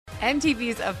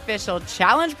MTV's official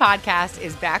Challenge podcast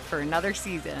is back for another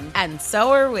season. And so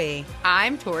are we.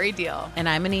 I'm Tori Deal. And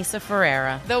I'm Anissa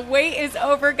Ferreira. The wait is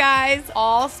over, guys.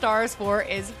 All Stars 4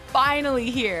 is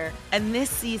finally here. And this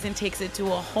season takes it to a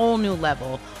whole new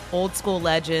level. Old school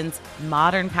legends,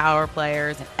 modern power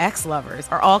players, and ex-lovers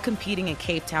are all competing in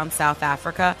Cape Town, South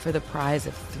Africa for the prize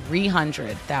of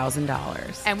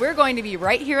 $300,000. And we're going to be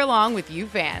right here along with you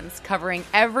fans, covering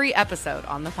every episode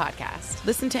on the podcast.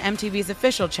 Listen to MTV's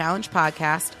official Challenge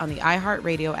podcast on the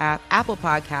iHeartRadio app, Apple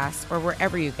Podcasts, or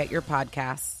wherever you get your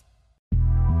podcasts.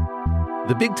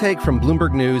 The Big Take from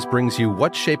Bloomberg News brings you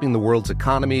what's shaping the world's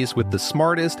economies with the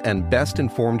smartest and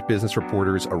best-informed business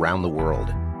reporters around the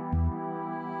world.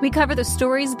 We cover the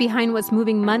stories behind what's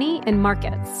moving money and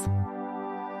markets,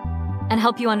 and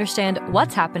help you understand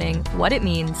what's happening, what it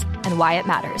means, and why it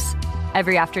matters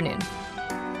every afternoon.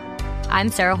 I'm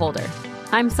Sarah Holder.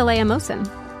 I'm Saleha Mohsin.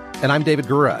 And I'm David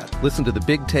Gura. Listen to The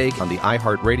Big Take on the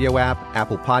iHeartRadio app,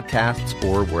 Apple Podcasts,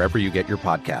 or wherever you get your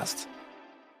podcasts.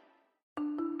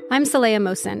 I'm Saleha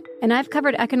Mohsin, and I've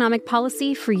covered economic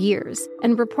policy for years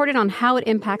and reported on how it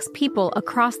impacts people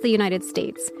across the United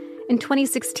States. In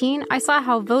 2016, I saw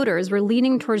how voters were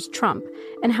leaning towards Trump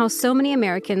and how so many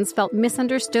Americans felt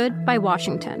misunderstood by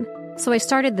Washington. So I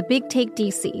started The Big Take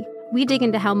DC. We dig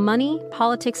into how money,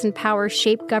 politics, and power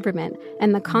shape government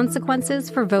and the consequences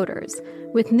for voters.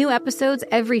 With new episodes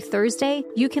every Thursday,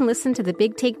 you can listen to The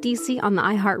Big Take DC on the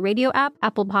iHeartRadio app,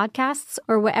 Apple Podcasts,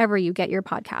 or wherever you get your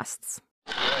podcasts.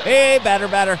 Hey,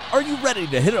 batter, are you ready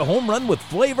to hit a home run with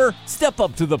flavor? Step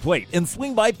up to the plate and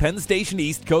swing by Penn Station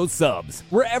East Coast Subs,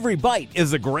 where every bite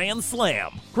is a grand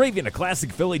slam. Craving a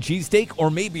classic Philly cheesesteak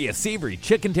or maybe a savory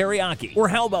chicken teriyaki? Or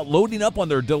how about loading up on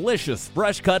their delicious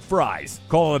fresh-cut fries?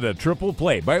 Call it a triple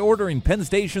play by ordering Penn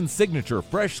Station's signature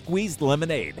fresh squeezed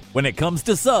lemonade. When it comes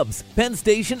to subs, Penn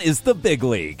Station is the big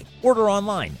league. Order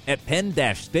online at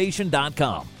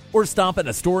penn-station.com or stop at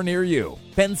a store near you.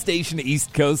 Penn Station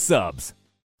East Coast Subs.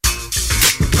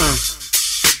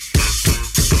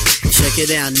 Check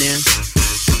it out now.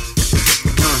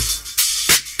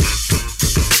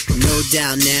 No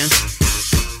doubt now.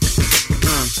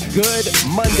 Good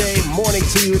Monday morning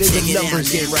to you. It is a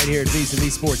numbers game right here at VSiN, the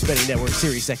Sports Betting Network,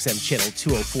 Sirius XM Channel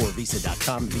 204,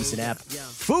 VSiN.com, the VSiN app.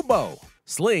 Fubo,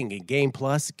 Sling, and Game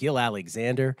Plus. Gil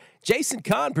Alexander, Jason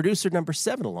Kahn, producer number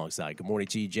 7 alongside. Good morning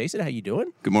to you, Jason. How you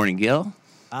doing? Good morning, Gil.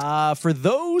 For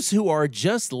those who are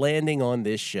just landing on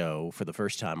this show for the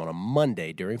first time on a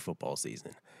Monday during football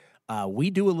season, we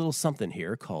do a little something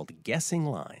here called Guessing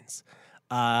Lines.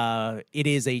 It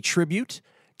is a tribute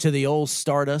to the old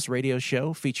Stardust radio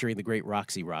show featuring the great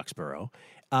Roxy Roxborough.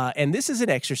 And this is an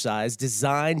exercise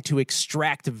designed to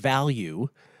extract value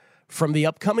from the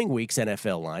upcoming week's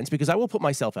NFL lines, because I will put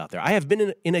myself out there. I have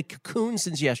been in a cocoon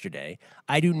since yesterday.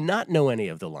 I do not know any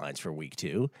of the lines for week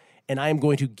 2. And I am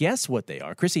going to guess what they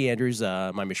are. Chrissy Andrews,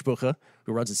 my mishpucha,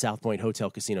 who runs the South Point Hotel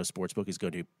Casino Sportsbook, is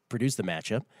going to produce the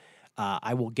matchup.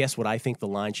 I will guess what I think the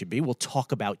line should be. We'll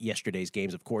talk about yesterday's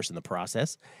games, of course, in the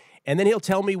process. And then he'll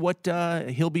tell me what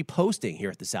he'll be posting here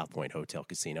at the South Point Hotel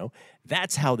Casino.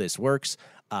 That's how this works.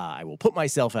 I will put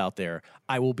myself out there.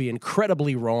 I will be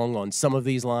incredibly wrong on some of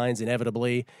these lines,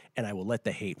 inevitably, and I will let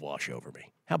the hate wash over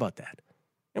me. How about that?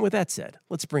 And with that said,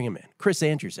 let's bring him in. Chris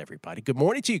Andrews, everybody. Good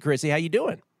morning to you, Chrissy. How you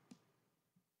doing?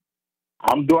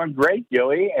 I'm doing great,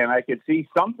 Gilly, and I could see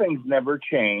some things never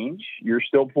change. You're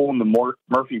still pulling the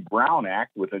Murphy Brown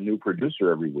act with a new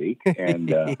producer every week, and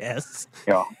yes,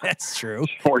 that's true.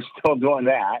 We're still doing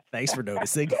that. Thanks for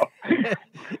noticing.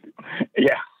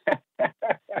 Yeah,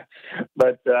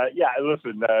 but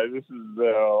listen, this is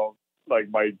like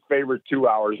my favorite 2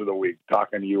 hours of the week,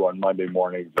 talking to you on Monday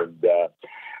mornings, and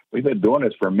we've been doing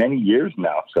this for many years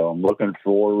now, so I'm looking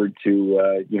forward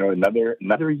to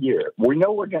another year. We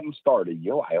know we're getting started.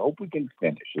 I hope we can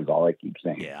finish, is all I keep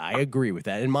saying. Yeah, I agree with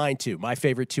that, and mine too. My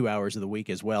favorite 2 hours of the week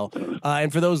as well.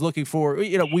 And for those looking for,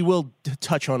 we will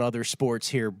touch on other sports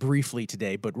here briefly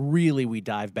today, but really we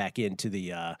dive back into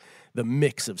the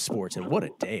mix of sports, and what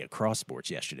a day across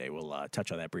sports yesterday. We'll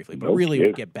touch on that briefly, but really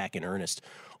we'll get back in earnest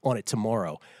on it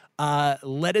tomorrow.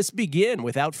 Let us begin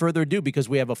without further ado, because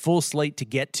we have a full slate to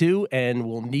get to and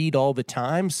we'll need all the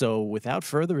time. So without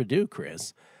further ado,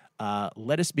 Chris,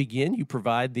 let us begin. You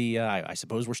provide the, I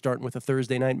suppose we're starting with a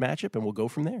Thursday night matchup and we'll go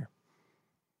from there.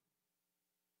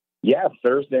 Yeah,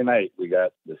 Thursday night, we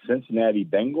got the Cincinnati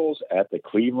Bengals at the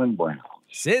Cleveland Browns.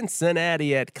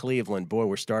 Cincinnati at Cleveland. Boy,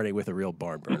 we're starting with a real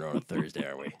barn burner on a Thursday,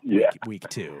 aren't we? Yeah. Week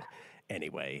 2.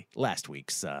 Anyway, last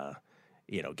week's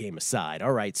game aside.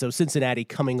 All right, so Cincinnati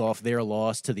coming off their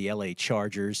loss to the LA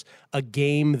Chargers, a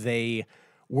game they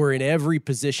were in every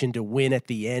position to win at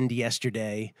the end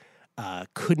yesterday.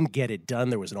 couldn't get it done.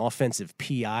 There was an offensive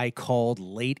PI called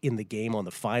late in the game on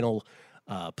the final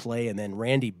play, and then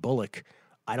Randy Bullock,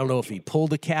 I don't know if he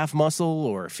pulled a calf muscle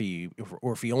or if he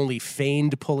only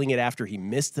feigned pulling it after he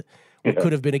missed what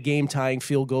could have been a game-tying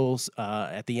field goals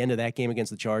at the end of that game against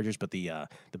the Chargers. But the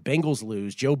Bengals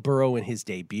lose. Joe Burrow in his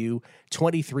debut,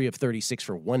 23 of 36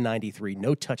 for 193,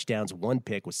 no touchdowns, 1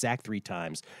 pick, was sacked 3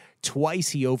 times. Twice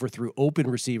he overthrew open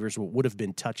receivers what would have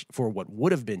been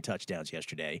touchdowns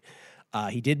yesterday.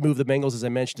 He did move the Bengals, as I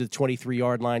mentioned, to the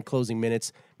 23-yard line, closing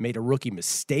minutes, made a rookie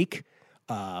mistake.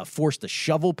 Forced a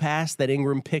shovel pass that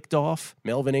Ingram picked off,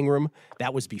 Melvin Ingram.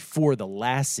 That was before the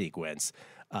last sequence.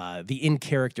 The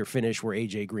in-character finish where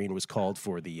A.J. Green was called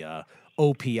for the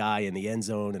OPI in the end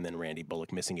zone, and then Randy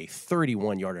Bullock missing a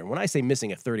 31-yarder. And when I say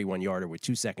missing a 31-yarder with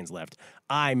 2 seconds left,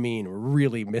 I mean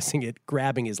really missing it,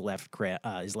 grabbing his left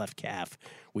calf,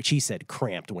 which he said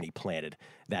cramped when he planted.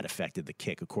 That affected the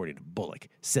kick, according to Bullock.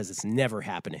 Says it's never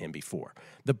happened to him before.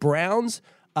 The Browns...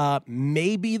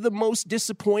 maybe the most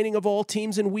disappointing of all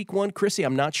teams in week 1, Chrissy.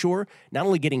 I'm not sure. Not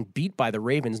only getting beat by the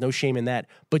Ravens, no shame in that,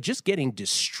 but just getting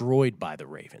destroyed by the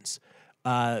Ravens.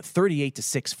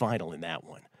 38-6 final in that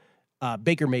one.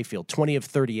 Baker Mayfield, 20 of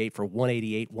 38 for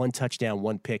 188, 1 touchdown,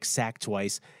 1 pick, sacked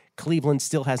twice. Cleveland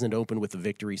still hasn't opened with a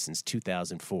victory since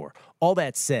 2004. All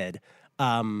that said,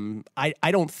 I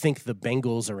don't think the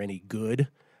Bengals are any good.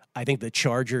 I think the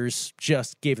Chargers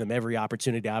just gave them every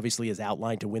opportunity, obviously, as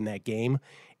outlined, to win that game.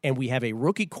 And we have a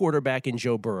rookie quarterback in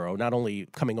Joe Burrow, not only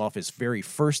coming off his very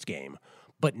first game,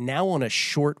 but now on a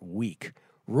short week.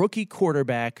 Rookie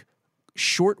quarterback,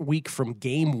 short week from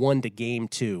game 1 to game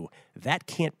 2. That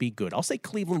can't be good. I'll say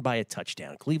Cleveland by a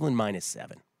touchdown. Cleveland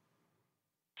 -7.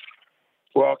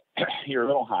 Well, you're a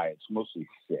little high. It's mostly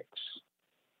 6.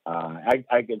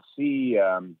 I could see...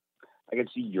 I can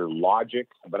see your logic,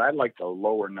 but I'd like the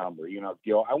lower number.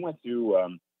 Gil, I went through, I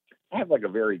have like a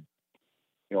very,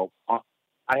 I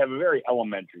have a very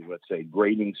elementary, let's say,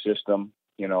 grading system,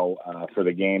 for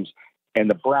the games. And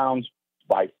the Browns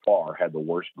by far had the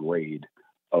worst grade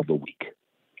of the week.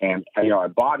 And, I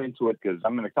bought into it because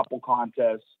I'm in a couple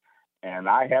contests and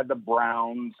I had the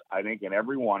Browns, I think, in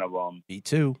every one of them. Me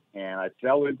too. And I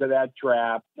fell into that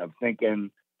trap of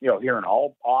thinking, here in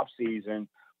all off season,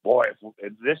 boy,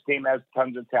 if this team has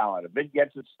tons of talent, if it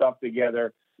gets its stuff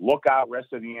together, look out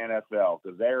rest of the NFL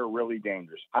because they're really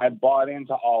dangerous. I bought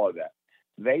into all of that.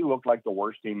 They look like the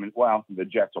worst team. The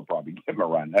Jets will probably give them a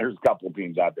run. There's a couple of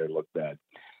teams out there that look bad.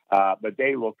 But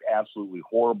they look absolutely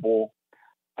horrible.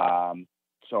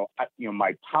 So,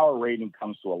 my power rating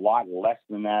comes to a lot less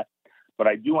than that. But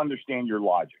I do understand your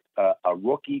logic. A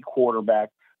rookie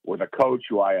quarterback with a coach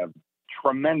who I have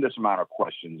tremendous amount of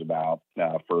questions about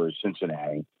for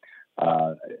Cincinnati.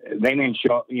 They didn't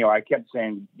show, I kept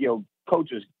saying,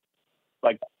 coaches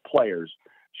like players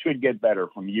should get better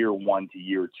from year 1 to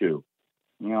year 2.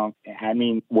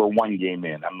 We're 1 game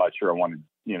in. I'm not sure I want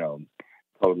to,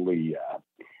 totally,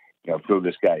 throw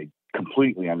this guy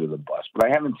completely under the bus, but I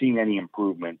haven't seen any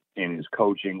improvement in his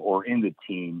coaching or in the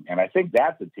team. And I think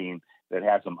that's a team that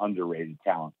has some underrated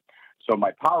talent. So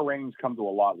my power ratings come to a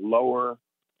lot lower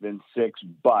than 6,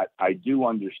 but I do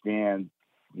understand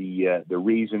the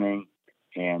reasoning.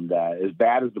 And as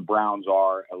bad as the Browns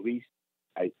are, at least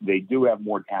they do have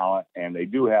more talent and they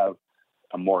do have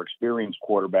a more experienced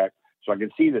quarterback. So I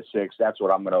can see the 6. That's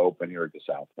what I'm going to open here at the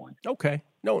South Point. Okay.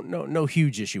 No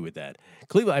huge issue with that.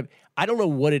 Cleveland, I don't know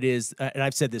what it is, and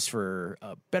I've said this for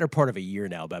a better part of a year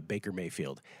now about Baker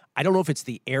Mayfield. I don't know if it's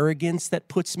the arrogance that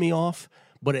puts me off,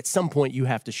 but at some point you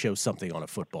have to show something on a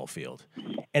football field.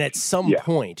 And at some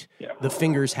point, the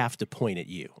fingers have to point at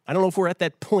you. I don't know if we're at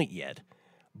that point yet,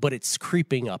 but it's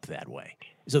creeping up that way.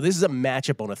 So this is a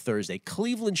matchup on a Thursday.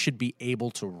 Cleveland should be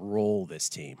able to roll this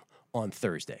team on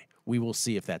Thursday. We will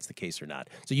see if that's the case or not.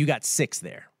 So you got 6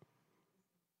 there.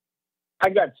 I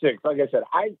got 6. Like I said,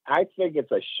 I think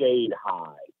it's a shade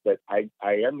high, but I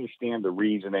understand the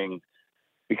reasoning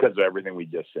because of everything we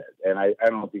just said. And I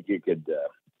don't think you could,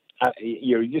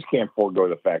 you just can't forego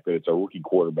the fact that it's a rookie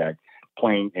quarterback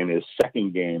playing in his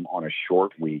second game on a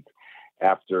short week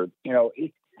after, he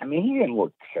didn't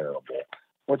look terrible.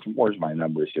 Where's my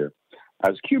numbers here?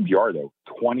 His QBR, though,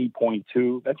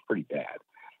 20.2. That's pretty bad.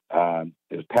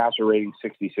 His passer rating,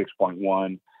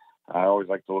 66.1. I always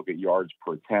like to look at yards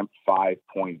per attempt,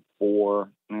 5.4.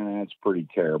 That's pretty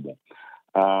terrible.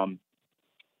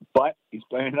 But he's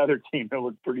playing another team that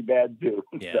looks pretty bad, too.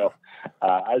 Yeah. So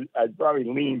I'd probably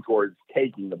lean towards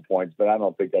taking the points, but I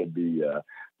don't think I'd be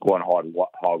going hog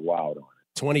wild on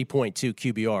it. 20.2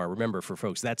 QBR. Remember, for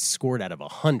folks, that's scored out of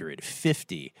 100.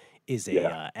 50 is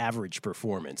a average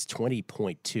performance,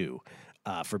 20.2.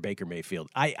 for Baker Mayfield.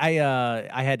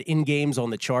 I had in games on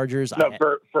the Chargers. No,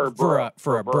 for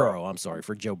Burrow. I'm sorry,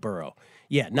 for Joe Burrow.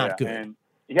 Yeah, not good. And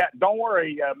don't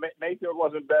worry. Mayfield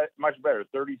wasn't much better.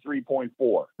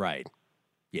 33.4. Right.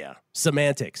 Yeah.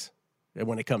 Semantics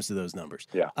when it comes to those numbers.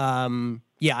 Yeah.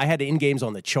 I had in games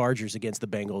on the Chargers against the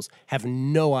Bengals. Have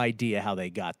no idea how they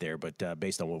got there, but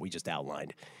based on what we just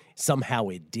outlined, somehow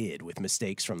it did with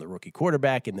mistakes from the rookie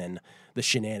quarterback and then the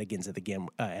shenanigans at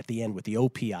the end with the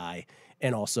OPI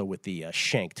and also with the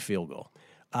shanked field goal.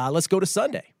 Let's go to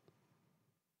Sunday.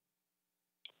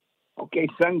 Okay,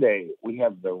 Sunday, we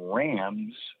have the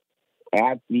Rams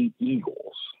at the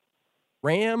Eagles.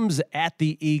 Rams at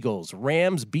the Eagles.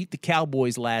 Rams beat the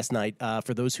Cowboys last night,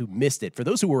 for those who missed it. For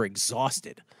those who were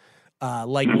exhausted,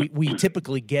 like we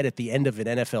typically get at the end of an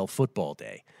NFL football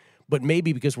day. But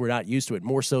maybe because we're not used to it,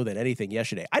 more so than anything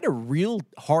yesterday. I had a real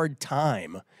hard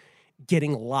time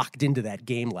getting locked into that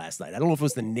game last night. I don't know if it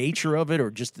was the nature of it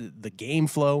or just the game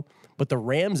flow, but the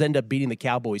Rams end up beating the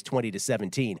Cowboys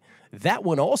 20-17. That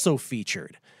one also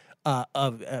featured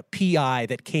a PI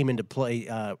that came into play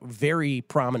very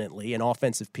prominently, an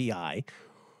offensive PI.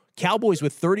 Cowboys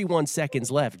with 31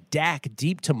 seconds left. Dak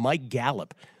deep to Mike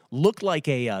Gallup. Looked like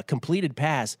a completed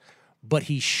pass, but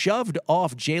he shoved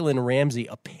off Jalen Ramsey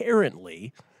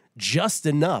apparently just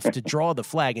enough to draw the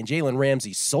flag, and Jalen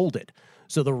Ramsey sold it.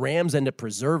 So the Rams end up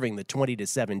preserving the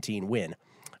 20-17 win.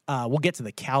 We'll get to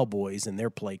the Cowboys and their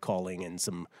play calling and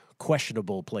some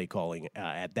questionable play calling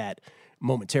at that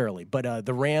momentarily. But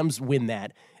the Rams win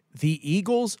that. The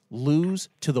Eagles lose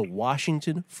to the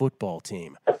Washington football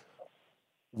team.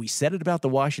 We said it about the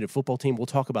Washington football team. We'll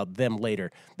talk about them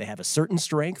later. They have a certain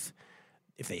strength.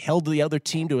 If they held the other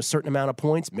team to a certain amount of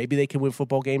points, maybe they can win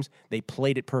football games. They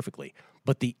played it perfectly.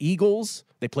 But the Eagles,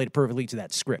 they played it perfectly to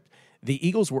that script. The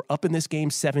Eagles were up in this game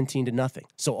 17-0.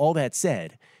 So all that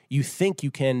said, you think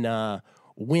you can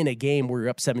win a game where you're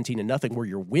up 17-0, where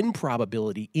your win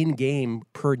probability in game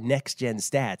per next gen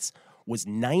stats was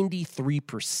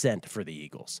 93% for the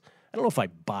Eagles. I don't know if I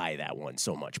buy that one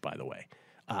so much, by the way.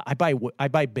 I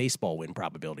buy baseball win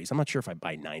probabilities. I'm not sure if I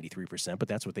buy 93%, but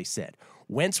that's what they said.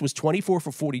 Wentz was 24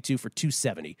 for 42 for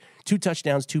 270, 2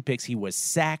 touchdowns, 2 picks. He was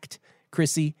sacked,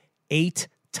 Chrissy, 8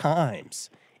 times.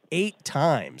 8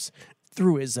 times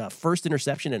through his first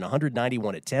interception in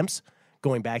 191 attempts,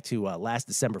 going back to last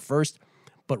December 1st.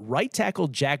 But right tackle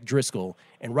Jack Driscoll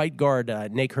and right guard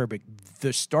Nate Herbig,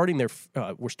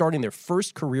 were starting their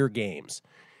first career games.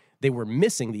 They were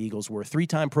missing, the Eagles were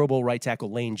 3-time Pro Bowl right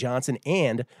tackle Lane Johnson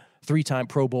and 3-time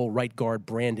Pro Bowl right guard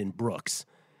Brandon Brooks.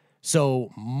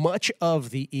 So much of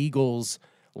the Eagles'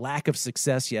 lack of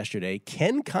success yesterday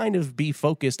can kind of be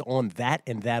focused on that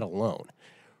and that alone.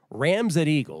 Rams at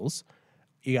Eagles,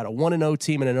 you got a 1-0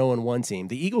 team and an 0-1 team.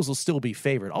 The Eagles will still be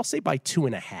favored. I'll say by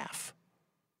 2.5.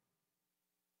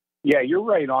 Yeah, you're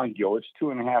right on, Gil. It's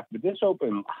 2.5, but this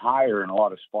opened higher in a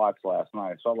lot of spots last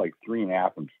night. I saw like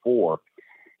 3.5 and 4.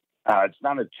 It's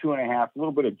down to 2.5, a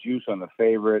little bit of juice on the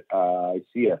favorite. I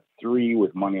see a 3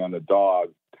 with money on the dog.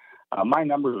 My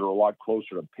numbers are a lot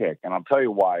closer to pick, and I'll tell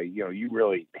you why. You know, you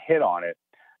really hit on it.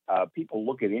 People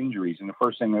look at injuries, and the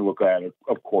first thing they look at,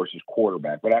 of course, is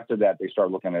quarterback. But after that, they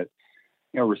start looking at,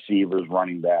 receivers,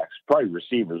 running backs, probably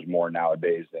receivers more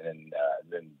nowadays than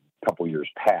a couple years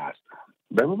past.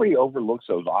 But everybody overlooks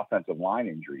those offensive line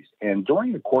injuries. And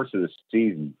during the course of the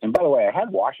season, and by the way, I had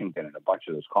Washington in a bunch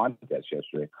of those contests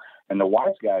yesterday, and the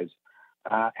Wise guys,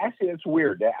 actually, it's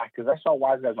weird because I saw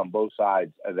Wise guys on both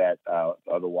sides of that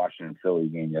of the Washington-Philly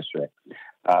game yesterday.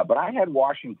 But I had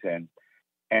Washington,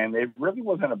 and it really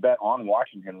wasn't a bet on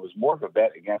Washington. It was more of a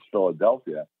bet against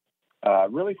Philadelphia,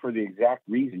 really for the exact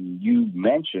reason you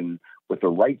mentioned with the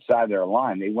right side of their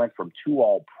line. They went from 2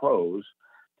 all-pros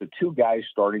to 2 guys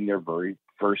starting their very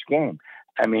first game.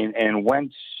 I mean, and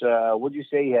Wentz, what'd you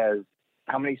say he has?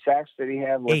 How many sacks did he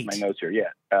have? What's 8. my notes here?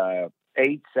 Yeah,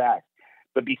 8 sacks.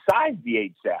 But besides the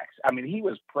 8 sacks, I mean, he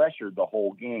was pressured the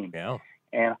whole game. Yeah.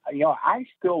 And, I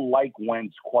still like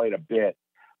Wentz quite a bit.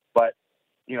 But,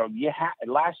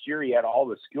 last year he had all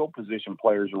the skill position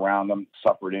players around him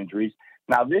suffered injuries.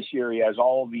 Now this year he has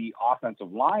all the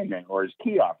offensive linemen, or his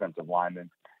key offensive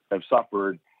linemen, have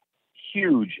suffered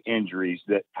huge injuries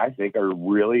that I think are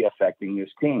really affecting this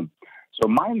team. So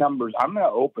my numbers, I'm going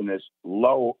to open this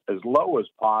low as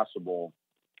possible.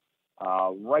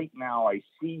 Right now I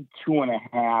see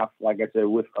 2.5, like I said,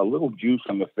 with a little juice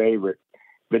on the favorite.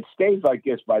 If it stays like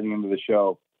this by the end of the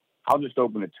show, I'll just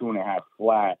open at 2.5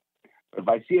 flat. But if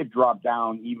I see it drop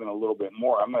down even a little bit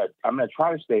more, I'm gonna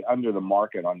try to stay under the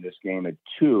market on this game at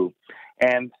 2.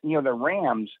 And the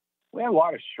Rams, we had a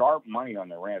lot of sharp money on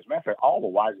the Rams. Matter of fact, all the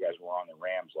Wise guys were on the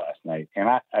Rams last night. And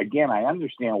I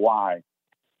understand why.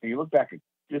 you look back at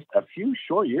just a few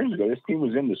short years ago, this team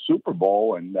was in the Super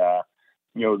Bowl, and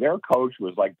their coach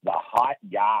was like the hot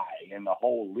guy in the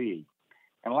whole league.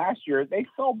 And last year they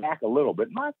fell back a little bit,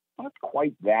 not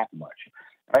quite that much.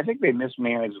 And I think they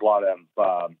mismanaged a lot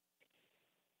of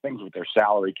things with their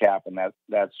salary cap and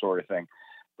that sort of thing.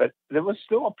 But there was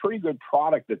still a pretty good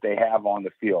product that they have on the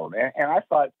field. And I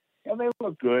thought, they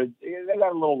look good. They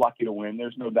got a little lucky to win.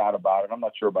 There's no doubt about it. I'm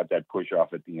not sure about that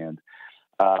push-off at the end.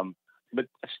 But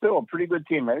still a pretty good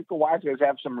team. I think the Wise guys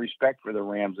have some respect for the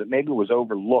Rams that maybe was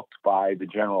overlooked by the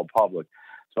general public.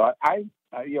 So I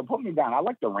put me down. I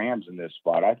like the Rams in this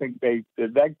spot. I think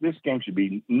this game should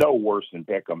be no worse than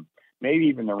Pick'em. Maybe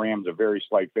even the Rams are very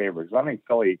slight favorites. I think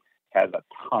Philly has a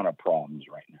ton of problems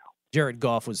right now. Jared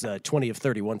Goff was 20 of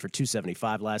 31 for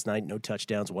 275 last night. No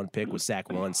touchdowns, one pick, was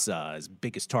sacked once. His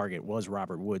biggest target was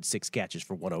Robert Woods, 6 catches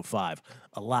for 105.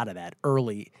 A lot of that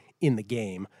early in the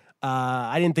game.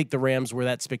 I didn't think the Rams were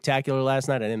that spectacular last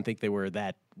night. I didn't think they were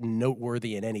that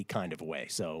noteworthy in any kind of way.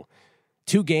 So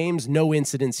 2 games, no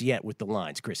incidents yet with the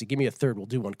lines. Chrissy, give me a third. We'll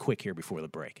do one quick here before the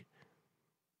break.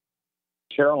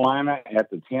 Carolina at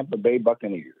the Tampa Bay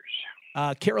Buccaneers.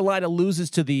 Carolina loses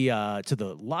to the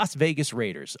Las Vegas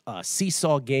Raiders.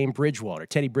 Seesaw game.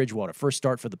 Teddy Bridgewater, first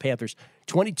start for the Panthers.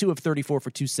 22 of 34 for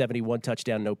 270, 1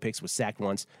 touchdown, no picks, was sacked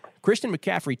once. Christian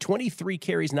McCaffrey, 23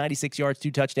 carries, 96 yards,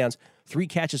 2 touchdowns, 3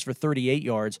 catches for 38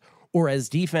 yards. Or as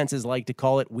defenses like to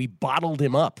call it, we bottled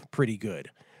him up pretty good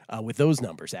with those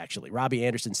numbers, actually. Robbie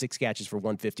Anderson, 6 catches for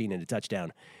 115 and a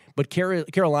touchdown. But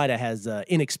Carolina has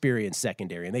inexperienced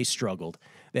secondary, and they struggled.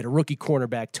 They had a rookie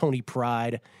cornerback, Tony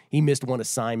Pride. He missed one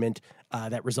assignment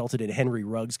that resulted in Henry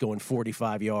Ruggs going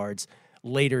 45 yards.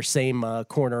 Later, same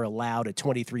corner allowed a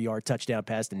 23-yard touchdown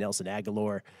pass to Nelson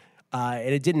Aguilar.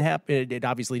 And it didn't happen. It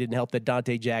obviously didn't help that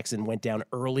Dante Jackson went down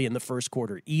early in the first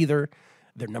quarter either.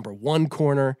 Their number 1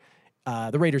 corner.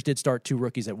 The Raiders did start 2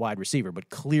 rookies at wide receiver, but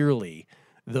clearly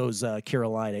those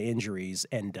Carolina injuries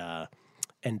and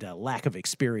lack of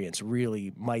experience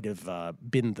really might have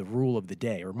been the rule of the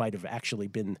day, or might have actually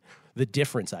been the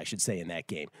difference, I should say, in that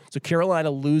game. So Carolina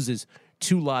loses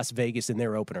to Las Vegas in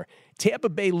their opener. Tampa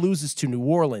Bay loses to New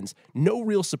Orleans. No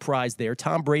real surprise there.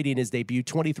 Tom Brady in his debut,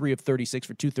 23 of 36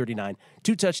 for 239,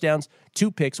 2 touchdowns,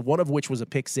 2 picks, one of which was a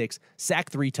pick six,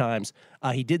 sacked 3 times.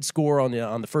 He did score on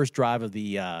the first drive of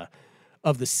the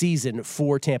season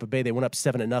for Tampa Bay. They went up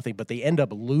 7-0, but they end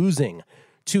up losing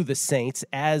to the Saints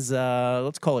as,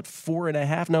 let's call it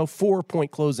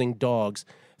 4-point closing dogs,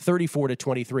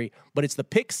 34-23. But it's the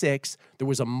pick six. There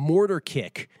was a mortar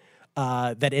kick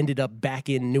that ended up back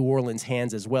in New Orleans'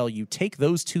 hands as well. You take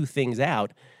those 2 things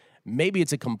out, maybe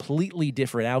it's a completely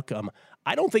different outcome.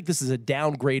 I don't think this is a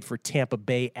downgrade for Tampa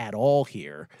Bay at all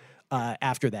here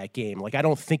after that game. Like, I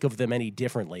don't think of them any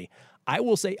differently. I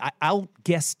will say I'll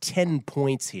guess 10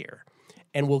 points here.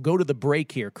 And we'll go to the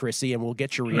break here, Chrissy, and we'll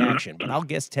get your reaction. But I'll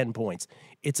guess 10 points.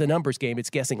 It's a numbers game. It's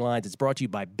guessing lines. It's brought to you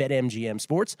by BetMGM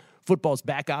Sports. Football's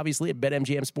back, obviously, at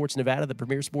BetMGM Sports Nevada, the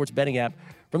premier sports betting app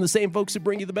from the same folks who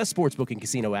bring you the best sportsbook and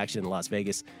casino action in Las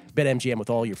Vegas. BetMGM with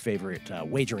all your favorite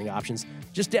wagering options.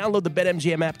 Just download the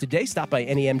BetMGM app today. Stop by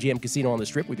any MGM casino on the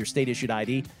Strip with your state-issued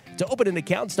ID to open an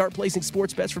account and start placing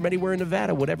sports bets from anywhere in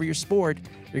Nevada. Whatever your sport,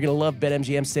 you're going to love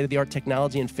BetMGM's state-of-the-art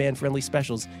technology and fan-friendly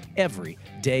specials every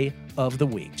day of the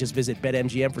week. Just visit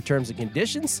BetMGM for terms and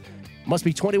conditions. Must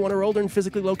be 21 or older and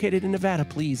physically located in Nevada.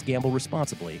 Please gamble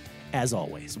responsibly, as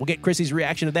always. We'll get Chrissy's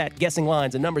reaction to that, guessing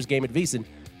lines, and numbers game at VSiN,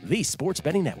 the Sports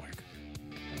Betting Network.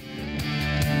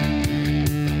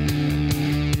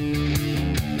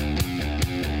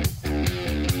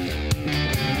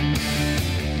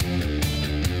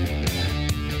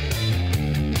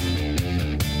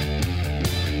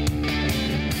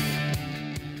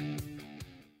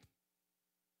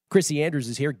 Chrissy Andrews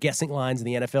is here, guessing lines in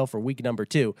the NFL for week number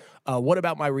 2. What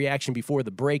about my reaction before the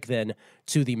break, then,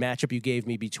 to the matchup you gave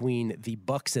me between the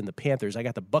Bucs and the Panthers? I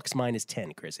got the Bucs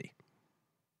 -10, Chrissy.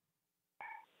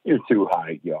 You're too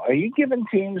high, yo. Are you giving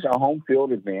teams a home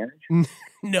field advantage?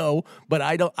 No, but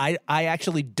I don't. I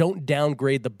actually don't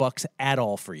downgrade the Bucs at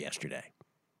all for yesterday.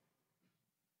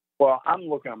 Well, I'm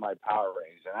looking at my power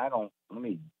ratings, and I don't. Let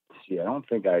me see. I don't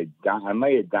think I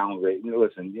may have downgraded.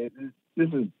 Listen,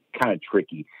 this is kind of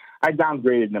tricky. I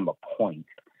downgraded them a point.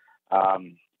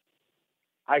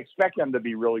 I expect them to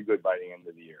be really good by the end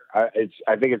of the year.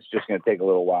 I think it's just going to take a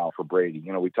little while for Brady.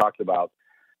 You know, we talked about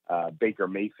Baker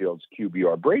Mayfield's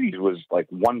QBR. Brady's was like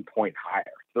 1 point higher,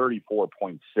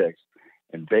 34.6,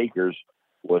 and Baker's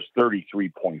was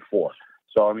 33.4.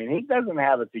 So, I mean, he doesn't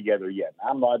have it together yet.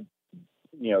 I'm not,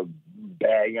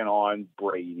 bagging on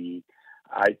Brady.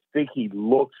 I think he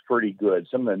looks pretty good.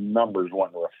 Some of the numbers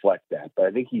wouldn't reflect that, but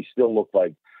I think he still looked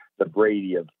like the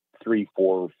Brady of 3,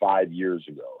 4, 5 years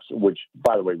ago, which,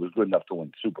 by the way, was good enough to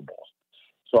win Super Bowls.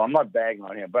 So I'm not bagging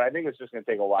on him, but I think it's just going to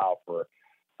take a while for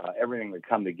everything to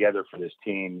come together for this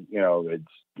team. It's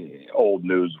old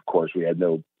news, of course. We had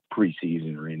no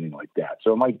preseason or anything like that.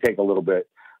 So it might take a little bit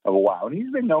of a while. And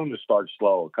he's been known to start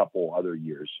slow a couple other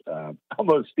years,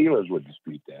 although the Steelers would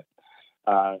dispute that.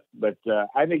 But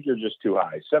I think you're just too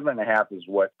high. 7.5 is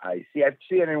what I see. I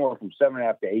see it anywhere from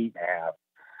 7.5 to 8.5.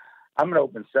 I'm going to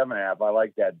open 7.5. I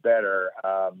like that better.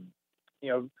 I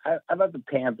thought the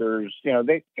Panthers,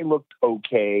 they looked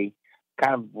okay,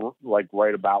 kind of like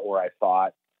right about where I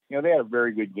thought. They had a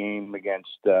very good game against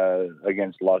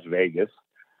Las Vegas,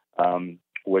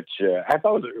 which I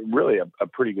thought was really a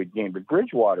pretty good game. But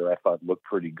Bridgewater, I thought, looked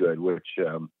pretty good, which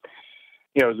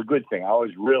is a good thing. I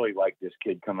always really liked this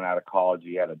kid coming out of college.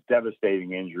 He had a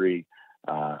devastating injury.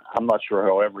 I'm not sure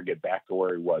he'll ever get back to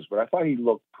where he was, but I thought he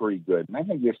looked pretty good. And I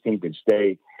think this team could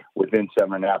stay within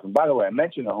 7.5. And by the way, I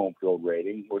mentioned the home field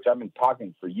rating, which I've been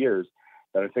talking for years,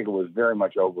 that I think it was very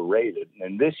much overrated.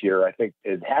 And this year, I think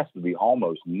it has to be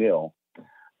almost nil.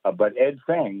 But Ed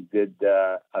Feng did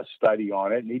a study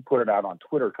on it, and he put it out on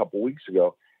Twitter a couple weeks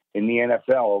ago. In the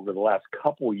NFL over the last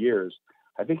couple years,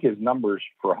 I think his numbers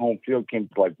for home field came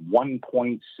to like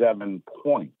 1.7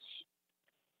 points.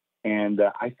 And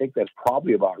I think that's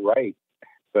probably about right.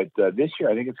 But this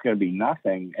year, I think it's going to be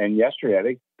nothing. And yesterday, I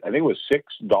think it was 6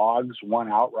 dogs,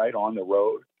 won outright on the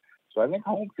road. So I think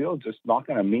home field just not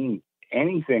going to mean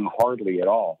anything hardly at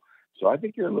all. So I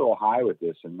think you're a little high with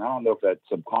this. And I don't know if that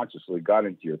subconsciously got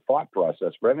into your thought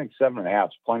process, but I think 7.5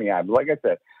 is plenty high. But like I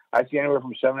said, I see anywhere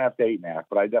from 7.5 to 8.5,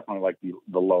 but I definitely like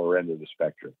the lower end of the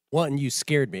spectrum. Well, and you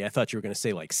scared me. I thought you were going to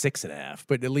say like 6.5,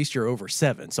 but at least you're over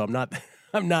 7. So I'm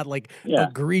not like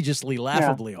egregiously,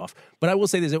 laughably off. But I will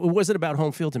say this: it wasn't about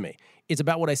home field to me. It's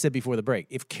about what I said before the break.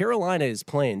 If Carolina is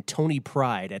playing Tony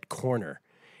Pride at corner,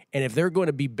 and if they're going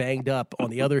to be banged up on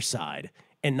the other side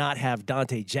and not have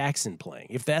Dante Jackson playing,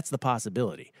 if that's the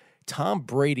possibility, Tom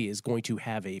Brady is going to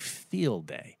have a field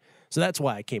day. So that's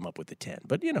why I came up with the 10.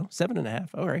 But, 7.5,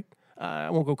 all right. I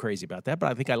won't go crazy about that,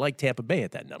 but I think I like Tampa Bay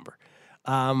at that number.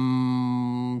 But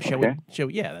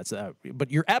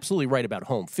you're absolutely right about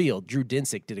home field. Drew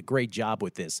Dinsick did a great job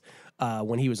with this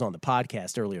when he was on the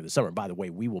podcast earlier this summer. By the way,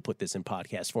 we will put this in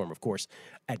podcast form, of course,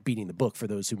 at Beating the Book for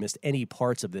those who missed any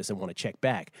parts of this and want to check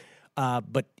back.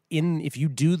 But if you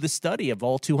do the study of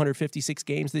all 256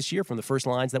 games this year from the first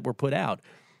lines that were put out,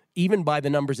 even by the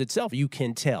numbers itself, you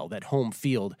can tell that home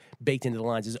field baked into the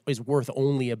lines is worth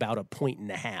only about 1.5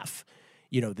 points,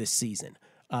 this season.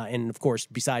 And, of course,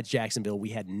 besides Jacksonville, we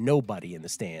had nobody in the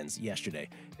stands yesterday.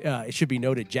 It should be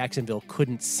noted Jacksonville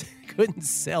couldn't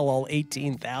sell all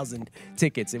 18,000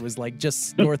 tickets. It was like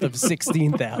just north of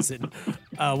 16,000.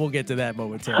 We'll get to that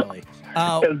momentarily. Is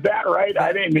that right?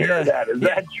 I didn't hear that. Is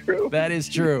that true? That is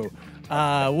true.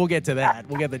 We'll get to that.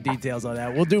 We'll get the details on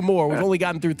that. We'll do more. We've only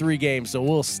gotten through 3 games, so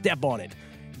we'll step on it.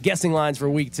 Guessing lines for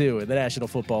Week 2 in the National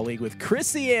Football League with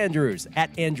Chrissy Andrews, at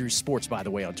Andrews Sports, by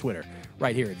the way, on Twitter,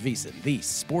 right here at VSiN, the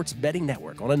sports betting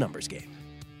network on a numbers game.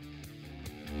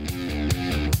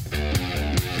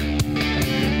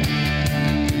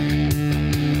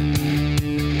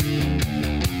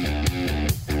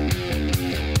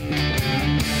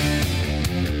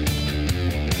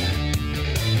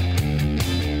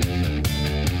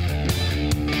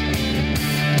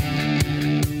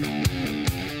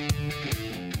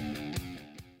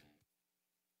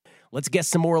 Let's guess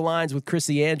some more lines with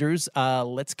Chrissy Andrews.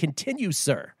 Let's continue,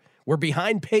 sir. We're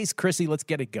behind pace, Chrissy. Let's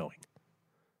get it going.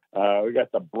 We got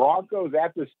the Broncos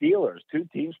at the Steelers. 2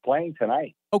 teams playing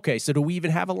tonight. Okay, so do we even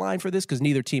have a line for this? Because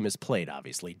neither team has played,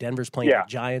 obviously. Denver's playing the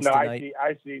Giants tonight.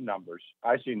 I see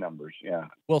numbers, yeah.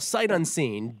 Well, sight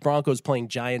unseen, Broncos playing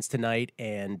Giants tonight,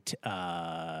 and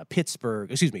Pittsburgh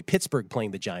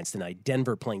playing the Giants tonight.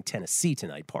 Denver playing Tennessee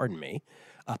tonight, pardon me.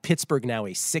 Pittsburgh now a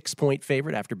 6-point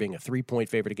favorite after being a 3-point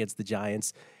favorite against the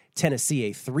Giants. Tennessee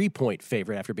a 3-point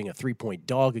favorite after being a 3-point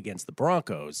dog against the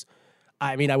Broncos.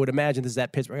 I mean, I would imagine this is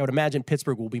at Pittsburgh. I would imagine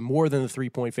Pittsburgh will be more than the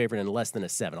 3-point favorite and less than a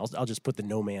 7. I'll just put the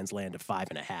no man's land of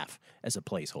 5.5 as a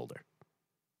placeholder.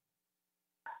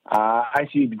 I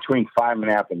see between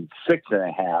 5.5 and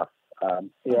 6.5. I'm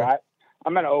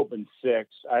going to open 6.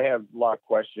 I have a lot of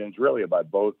questions really about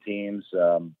both teams.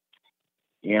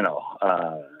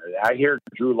 I hear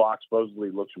Drew Lock supposedly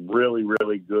looks really,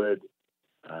 really good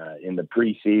in the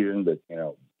preseason, but,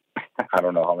 I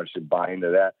don't know how much to buy into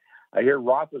that. I hear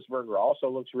Roethlisberger also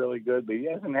looks really good, but he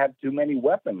doesn't have too many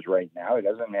weapons right now. He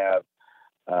doesn't have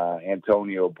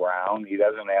Antonio Brown. He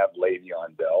doesn't have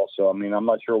Le'Veon Bell. So, I mean, I'm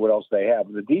not sure what else they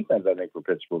have. The defense, I think, for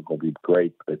Pittsburgh will be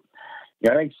great. But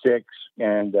I think 6,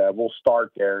 and we'll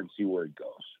start there and see where it goes.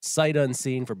 Sight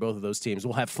unseen for both of those teams.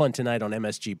 We'll have fun tonight on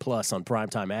MSG Plus on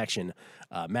Primetime Action.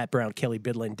 Matt Brown, Kelly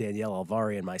Bidlin, Danielle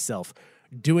Alvari, and myself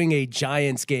doing a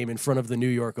Giants game in front of the New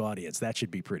York audience. That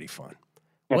should be pretty fun.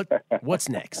 What's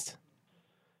next?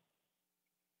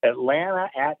 Atlanta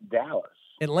at Dallas.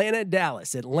 Atlanta at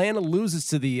Dallas. Atlanta loses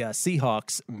to the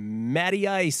Seahawks. Matty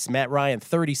Ice, Matt Ryan,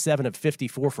 37 of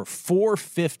 54 for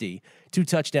 450, 2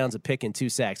 touchdowns, a pick, and 2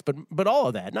 sacks. But all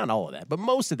of that, not all of that, but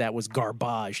most of that was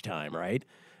garbage time, right?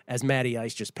 As Matty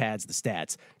Ice just pads the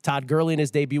stats. Todd Gurley in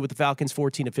his debut with the Falcons,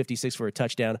 14 of 56 for a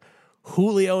touchdown.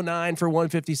 Julio, 9 for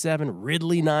 157.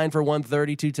 Ridley, 9 for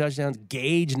 130, 2 touchdowns.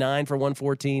 Gage, 9 for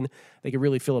 114. They could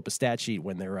really fill up a stat sheet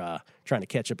when they're trying to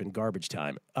catch up in garbage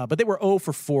time. But they were 0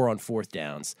 for 4 on 4th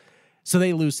downs. So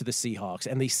they lose to the Seahawks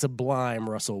and the sublime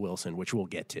Russell Wilson, which we'll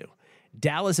get to.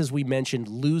 Dallas, as we mentioned,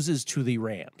 loses to the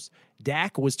Rams.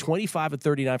 Dak was 25 of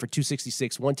 39 for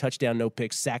 266, 1 touchdown, no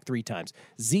picks, sacked 3 times.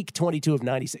 Zeke, 22 of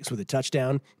 96 with a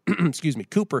touchdown. Excuse me.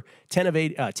 Cooper, 10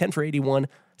 for 81.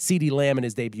 CeeDee Lamb in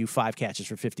his debut, 5 catches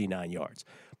for 59 yards.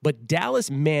 But Dallas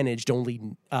managed only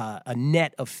a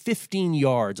net of 15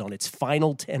 yards on its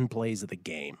final 10 plays of the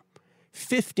game.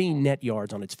 15 net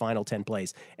yards on its final 10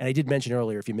 plays. And I did mention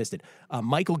earlier, if you missed it,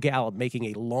 Michael Gallup making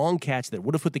a long catch that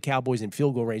would have put the Cowboys in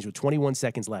field goal range with 21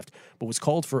 seconds left, but was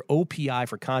called for OPI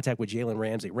for contact with Jalen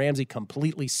Ramsey. Ramsey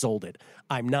completely sold it.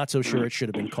 I'm not so sure it should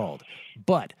have been called.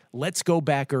 But let's go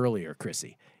back earlier,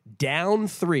 Chrissy. Down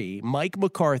 3, Mike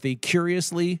McCarthy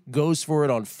curiously goes for it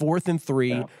on 4th and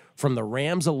 3 from the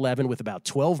Rams 11 with about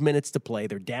 12 minutes to play.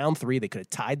 They're down 3. They could have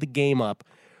tied the game up.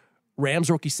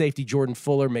 Rams rookie safety Jordan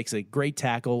Fuller makes a great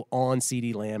tackle on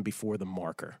CeeDee Lamb before the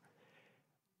marker.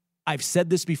 I've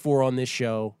said this before on this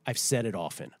show. I've said it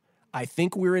often. I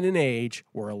think we're in an age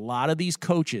where a lot of these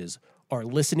coaches are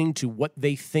listening to what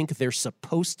they think they're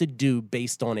supposed to do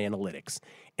based on analytics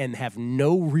and have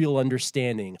no real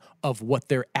understanding of what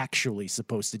they're actually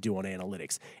supposed to do on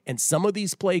analytics. And some of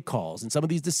these play calls and some of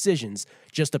these decisions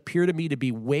just appear to me to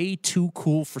be way too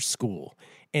cool for school.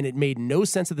 And it made no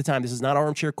sense at the time. This is not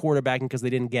armchair quarterbacking because they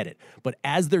didn't get it. But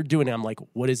as they're doing it, I'm like,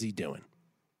 what is he doing?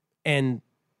 And,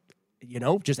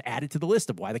 just add it to the list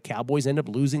of why the Cowboys end up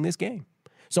losing this game.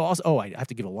 So also, I have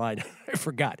to give a line. I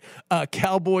forgot.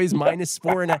 Cowboys minus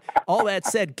 4.5. All that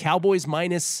said, Cowboys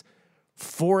minus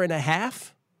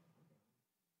 4.5.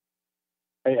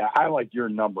 Yeah, I like your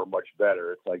number much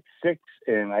better. It's like 6,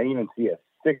 and I even see a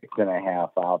 6.5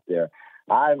 out there.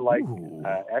 I like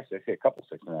actually I see a couple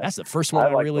 6.5. That's the first one I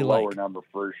really the like. Lower number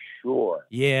for sure.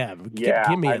 Yeah,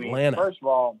 give me Atlanta. First of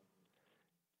all,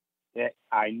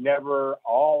 I never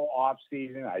all off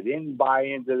season. I didn't buy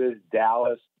into this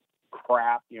Dallas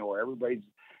crap. Where everybody's.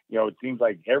 It seems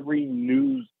like every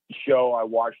news show I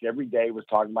watched every day was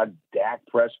talking about Dak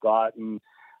Prescott and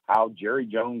how Jerry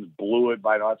Jones blew it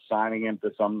by not signing him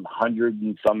to some $100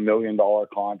 and some million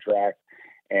contract.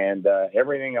 And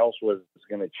everything else was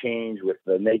going to change with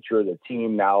the nature of the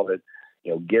team now that,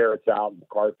 Garrett's out and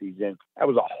McCarthy's in. That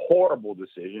was a horrible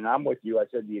decision. I'm with you. I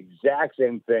said the exact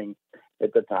same thing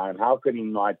at the time. How could he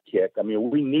not kick? I mean,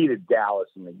 we needed Dallas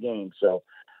in the game. So,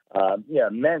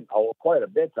 it meant quite a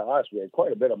bit to us. We had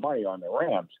quite a bit of money on the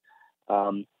Rams.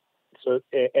 And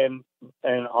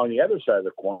on the other side of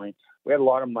the coin, we had a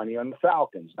lot of money on the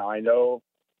Falcons. Now, I know,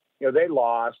 they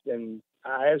lost, and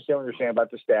I understand what you're saying about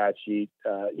the stat sheet.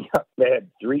 They had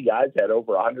 3 guys that had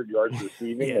over 100 yards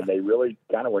receiving, and they really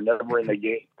kind of were never in the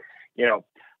game.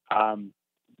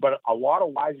 But a lot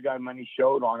of wise guy money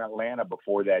showed on Atlanta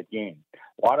before that game.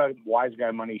 A lot of wise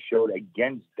guy money showed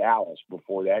against Dallas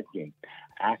before that game.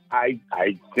 I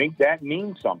think that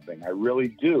means something. I really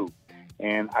do.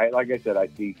 And like I said, I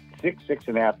see 6,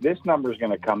 6.5. This number is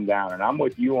going to come down, and I'm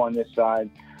with you on this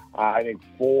side. I think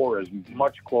 4 is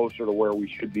much closer to where we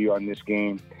should be on this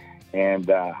game. And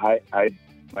like I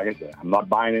said, I'm not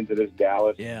buying into this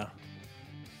Dallas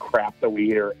crap that we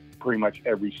hear pretty much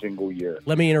every single year.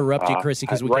 Let me interrupt you, Chrissy,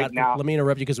 because we got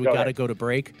to go to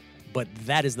break. But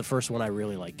that is the first one I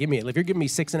really like. If you're giving me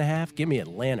 6.5, give me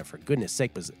Atlanta, for goodness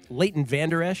sake. Because Leighton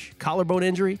Vander Esch, collarbone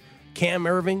injury, Cam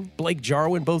Irving, Blake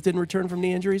Jarwin both didn't return from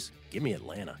knee injuries. Give me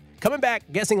Atlanta. Coming back,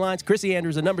 Guessing Lines, Chrissy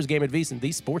Andrews, a numbers game at VSiN,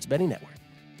 the Sports Betting Network.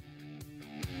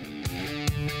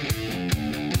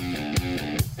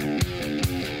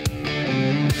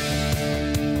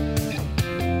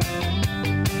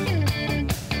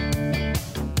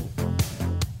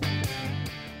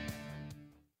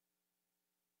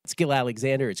 It's Gil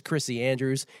Alexander. It's Chrissy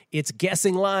Andrews. It's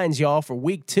Guessing Lines, y'all, for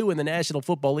week 2 in the National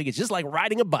Football League. It's just like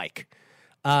riding a bike.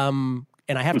 And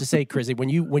I have to say, Chrissy, when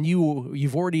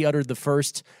you've already uttered the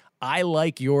first, I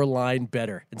like your line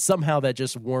better, and somehow that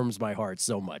just warms my heart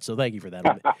so much. So thank you for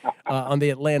that. On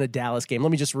the Atlanta-Dallas game,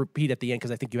 let me just repeat at the end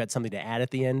because I think you had something to add at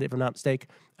the end, if I'm not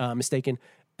mistaken.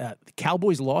 The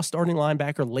Cowboys lost starting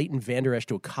linebacker Leighton Vander Esch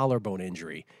to a collarbone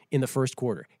injury in the first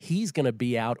quarter. He's going to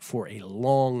be out for a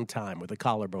long time with a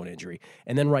collarbone injury.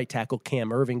 And then right tackle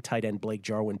Cam Irving, tight end Blake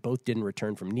Jarwin, both didn't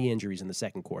return from knee injuries in the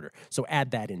second quarter. So add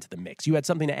that into the mix. You had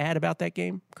something to add about that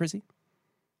game, Chrissy?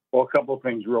 Well, a couple of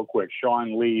things real quick.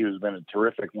 Sean Lee, who's been a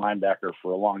terrific linebacker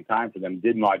for a long time for them,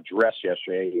 did not dress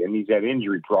yesterday, and he's had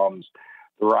injury problems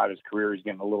throughout his career. He's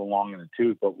getting a little long in the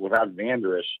tooth, but without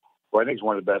Vander Esch, who I think is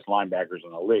one of the best linebackers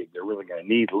in the league, they're really going to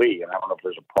need Lee, and I don't know if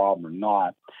there's a problem or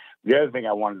not. The other thing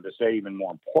I wanted to say, even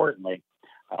more importantly,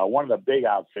 one of the big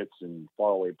outfits in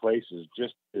faraway places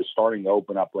just is starting to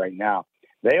open up right now.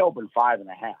 They open 5.5.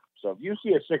 So if you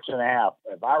see a 6.5,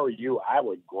 if I were you, I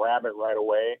would grab it right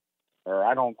away. Or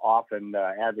I don't often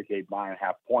advocate buying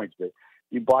half points, but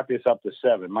you bought this up to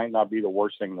 7. It might not be the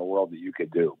worst thing in the world that you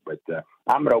could do. But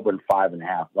I'm going to open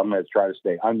 5.5. I'm going to try to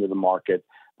stay under the market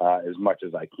as much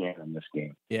as I can in this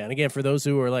game. Yeah, and again, for those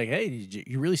who are like, hey,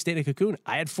 you really stayed a cocoon,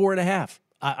 I had 4.5.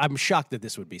 I'm shocked that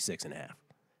this would be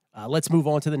 6.5. Let's move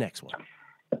on to the next one.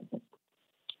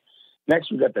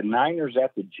 Next, we've got the Niners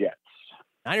at the Jets.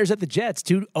 Niners at the Jets,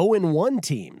 2 0-1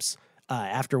 teams.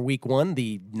 After week 1,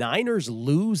 the Niners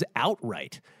lose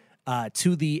outright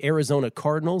to the Arizona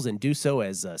Cardinals and do so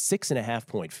as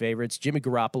 6.5-point favorites. Jimmy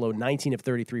Garoppolo, 19 of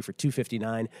 33 for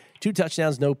 259, 2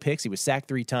 touchdowns, no picks. He was sacked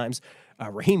 3 times.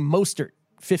 Raheem Mostert,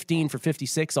 15 for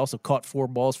 56, also caught 4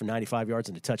 balls for 95 yards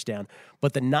and a touchdown.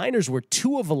 But the Niners were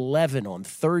 2 of 11 on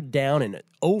third down and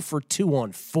 0 for 2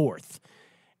 on fourth.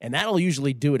 And that'll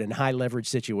usually do it in high leverage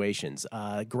situations.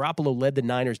 Garoppolo led the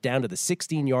Niners down to the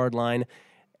 16-yard line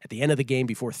at the end of the game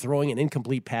before throwing an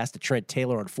incomplete pass to Trent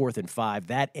Taylor on 4th and 5.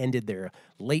 That ended their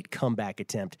late comeback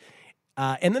attempt.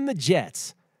 And then the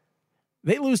Jets,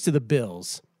 they lose to the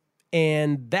Bills,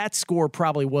 and that score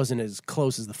probably wasn't as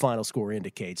close as the final score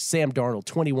indicates. Sam Darnold,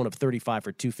 21 of 35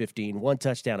 for 215, 1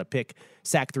 touchdown, a pick,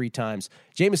 sacked 3 times.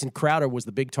 Jamison Crowder was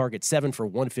the big target, 7 for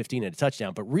 115 and a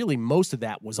touchdown, but really most of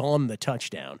that was on the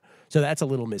touchdown, so that's a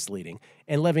little misleading.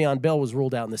 And Le'Veon Bell was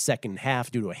ruled out in the second half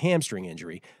due to a hamstring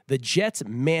injury. The Jets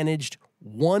managed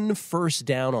 1 first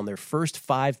down on their first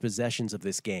 5 possessions of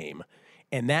this game,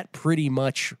 and that pretty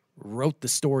much wrote the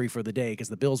story for the day because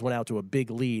the Bills went out to a big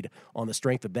lead on the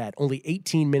strength of that. Only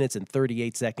 18 minutes and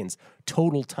 38 seconds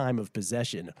total time of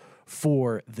possession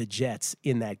for the Jets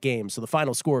in that game. So the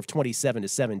final score of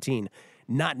 27-17,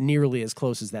 not nearly as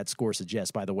close as that score suggests.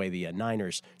 By the way, the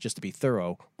Niners, just to be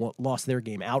thorough, lost their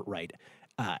game outright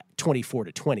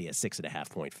 24-20 as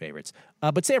 6.5-point favorites.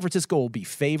 But San Francisco will be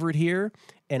favored here,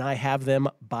 and I have them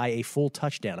by a full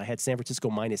touchdown. I had San Francisco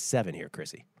 -7 here,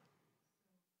 Chrissy.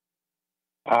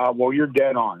 Well, you're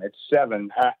dead on. It's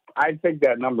 7. I think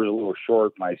that number is a little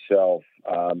short myself.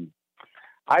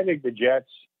 I think the Jets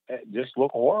just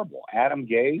look horrible. Adam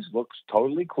Gase looks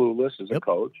totally clueless as a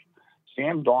coach.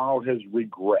 Sam Darnold has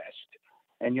regressed.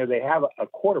 And, they have a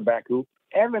quarterback who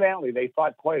evidently they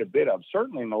thought quite a bit of,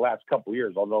 certainly in the last couple of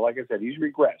years, although, like I said, he's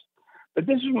regressed. But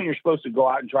this is when you're supposed to go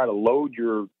out and try to load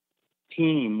your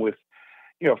team with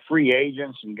free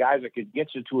agents and guys that could get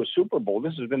you to a Super Bowl.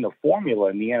 This has been the formula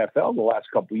in the NFL the last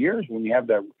couple of years. When you have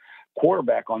that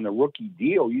quarterback on the rookie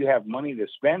deal, you have money to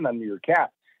spend under your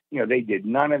cap. They did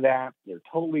none of that. They're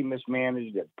totally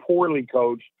mismanaged. They're poorly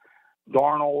coached.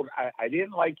 Darnold, I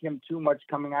didn't like him too much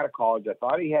coming out of college. I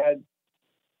thought he had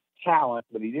talent,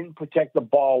 but he didn't protect the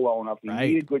ball well enough. He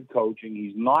needed good coaching.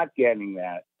 He's not getting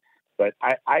that. But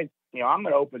I'm going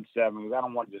to open 7 because I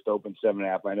don't want to just open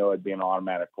 7.5. I know it'd be an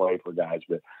automatic play for guys,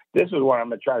 but this is what I'm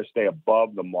going to try to stay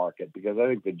above the market because I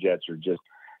think the Jets are just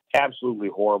absolutely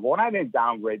horrible. And I didn't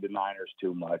downgrade the Niners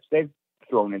too much. They've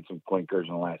thrown in some clinkers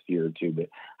in the last year or 2, but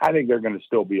I think they're going to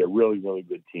still be a really, really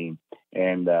good team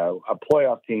and a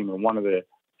playoff team and one of the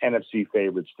NFC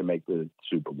favorites to make the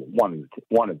Super Bowl.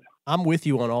 One of them. I'm with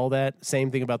you on all that. Same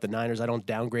thing about the Niners. I don't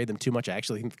downgrade them too much. I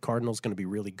actually think the Cardinals going to be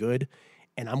really good.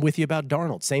 And I'm with you about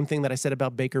Darnold. Same thing that I said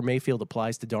about Baker Mayfield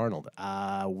applies to Darnold.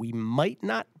 We might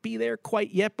not be there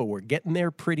quite yet, but we're getting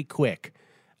there pretty quick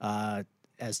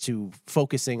as to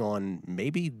focusing on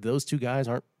maybe those 2 guys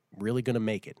aren't really going to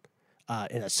make it.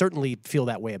 And I certainly feel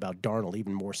that way about Darnold,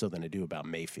 even more so than I do about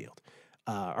Mayfield.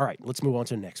 All right, let's move on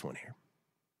to the next one here.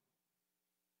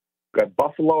 Got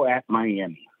Buffalo at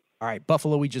Miami. All right,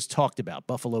 Buffalo we just talked about.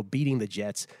 Buffalo beating the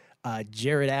Jets.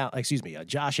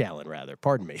 Josh Allen,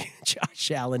 pardon me.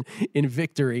 Josh Allen in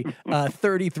victory,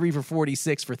 33 for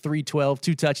 46 for 312,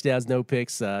 2 touchdowns, no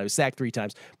picks, sacked 3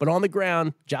 times. But on the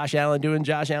ground, Josh Allen doing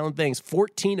Josh Allen things,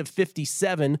 14 of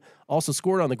 57, also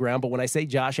scored on the ground. But when I say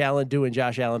Josh Allen doing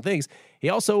Josh Allen things, he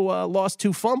also lost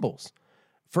 2 fumbles.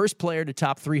 First player to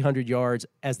top 300 yards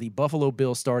as the Buffalo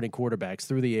Bills starting quarterbacks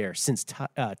through the air since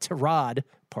Tyrod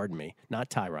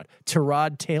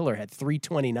Taylor had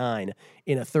 329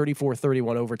 in a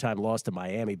 34-31 overtime loss to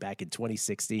Miami back in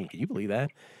 2016. Can you believe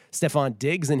that? Stephon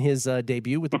Diggs in his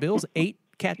debut with the Bills, 8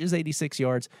 catches, 86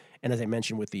 yards. And as I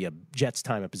mentioned with the Jets'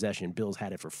 time of possession, Bills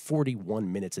had it for 41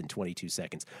 minutes and 22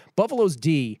 seconds. Buffalo's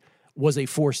D was a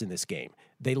force in this game.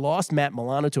 They lost Matt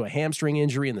Milano to a hamstring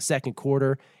injury in the second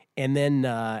quarter. And then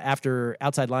after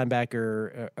outside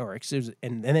linebacker,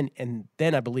 and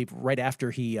then I believe right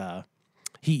after he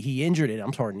injured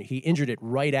it. He injured it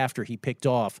right after he picked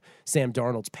off Sam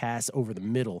Darnold's pass over the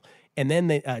middle. And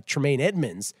then Tremaine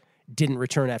Edmonds didn't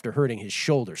return after hurting his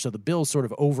shoulder. So the Bills sort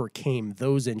of overcame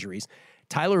those injuries.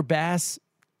 Tyler Bass,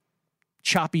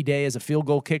 choppy day as a field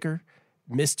goal kicker,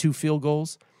 missed 2 field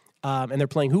goals. And they're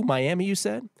playing who? Miami, you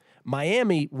said?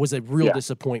 Miami was a real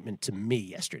disappointment to me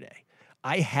yesterday.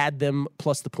 I had them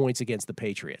plus the points against the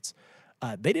Patriots.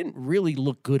 They didn't really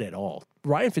look good at all.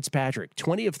 Ryan Fitzpatrick,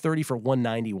 20 of 30 for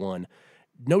 191,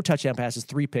 no touchdown passes,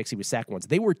 3 picks. He was sacked once.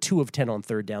 They were 2 of 10 on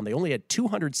third down. They only had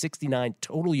 269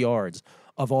 total yards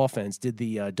of offense, did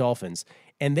the Dolphins.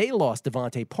 And they lost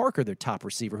Devontae Parker, their top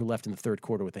receiver, who left in the third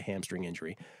quarter with a hamstring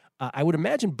injury. I would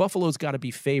imagine Buffalo's got to be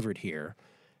favored here.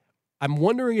 I'm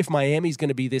wondering if Miami's going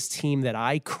to be this team that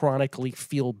I chronically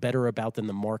feel better about than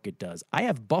the market does. I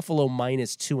have Buffalo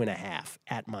minus 2.5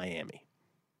 at Miami.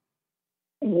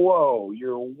 Whoa,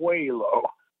 you're way low.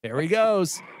 There he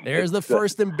goes. There's the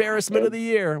first embarrassment of the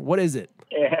year. What is it?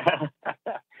 Yeah.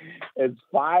 It's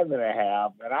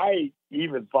 5.5, and I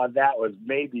even thought that was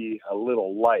maybe a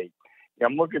little light.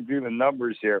 I'm looking through the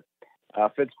numbers here.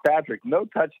 Fitzpatrick, no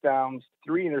touchdowns,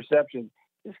 3 interceptions.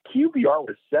 His QBR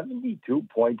was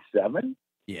 72.7.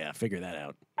 Yeah, figure that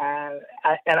out. And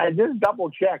I just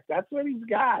double checked. That's what he's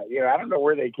got. I don't know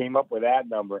where they came up with that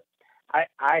number. I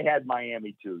had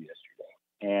Miami too yesterday,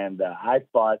 and I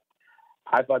thought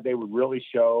they would really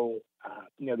show.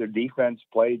 Their defense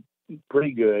played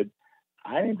pretty good.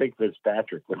 I didn't think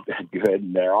Fitzpatrick looked that good,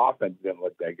 and their offense didn't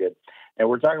look that good. And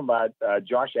we're talking about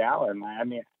Josh Allen. I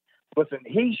mean, listen,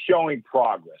 he's showing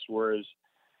progress, whereas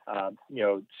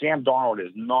Sam Darnold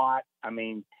is not. I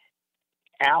mean,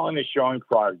 Allen is showing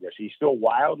progress. He's still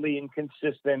wildly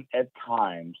inconsistent at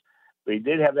times, but he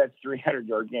did have that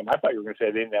 300-yard game. I thought you were going to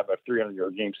say they didn't have a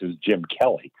 300-yard game since Jim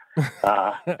Kelly.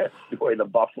 The way the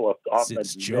Buffalo offense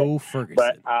is Joe Ferguson.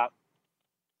 But,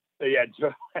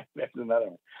 Joe, that's another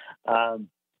one.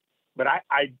 But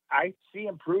I see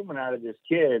improvement out of this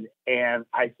kid, and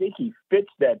I think he fits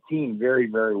that team very,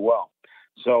 very well.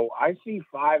 So I see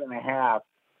 5.5.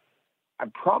 I'm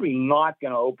probably not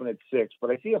going to open at 6, but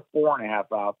I see a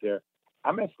 4.5 out there.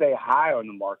 I'm going to stay high on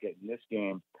the market in this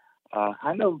game.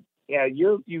 I know,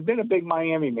 you've been a big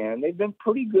Miami man. They've been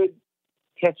pretty good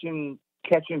catching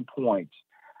points,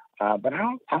 but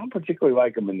I don't particularly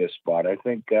like them in this spot. I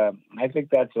think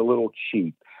that's a little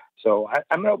cheap. So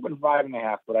I'm going to open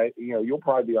 5.5, but you'll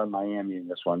probably be on Miami in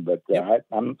this one, but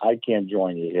I can't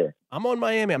join you here. I'm on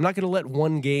Miami. I'm not going to let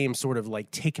one game sort of like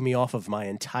take me off of my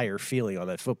entire feeling on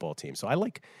that football team. So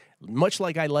much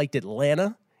like I liked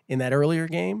Atlanta in that earlier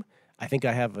game, I think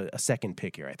I have a second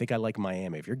pick here. I think I like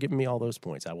Miami. If you're giving me all those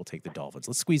points, I will take the Dolphins.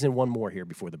 Let's squeeze in one more here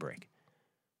before the break.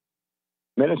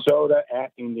 Minnesota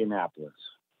at Indianapolis.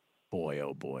 Boy,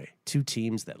 oh boy. 2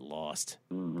 teams that lost.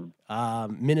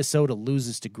 Mm-hmm. Minnesota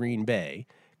loses to Green Bay.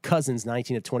 Cousins,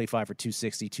 19 of 25 for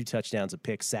 260, 2 touchdowns, a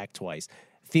pick, sacked twice.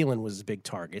 Thielen was a big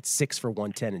target, 6 for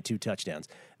 110 and 2 touchdowns.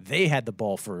 They had the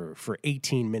ball for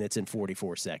 18 minutes and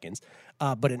 44 seconds,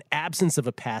 but an absence of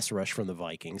a pass rush from the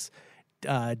Vikings.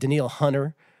 Danielle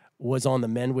Hunter was on the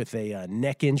mend with a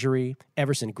neck injury.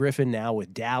 Everson Griffin now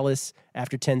with Dallas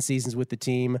after 10 seasons with the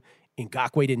team.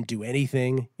 Ngakoue didn't do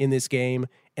anything in this game,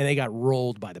 and they got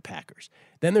rolled by the Packers.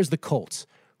 Then there's the Colts,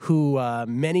 who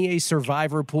many a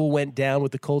survivor pool went down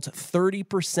with the Colts.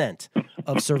 30%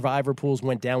 of survivor pools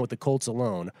went down with the Colts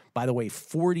alone. By the way,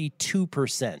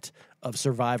 42% of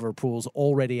survivor pools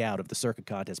already out of the circuit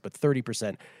contest, but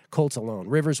 30% Colts alone.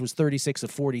 Rivers was 36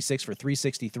 of 46 for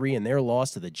 363 in their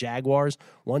loss to the Jaguars.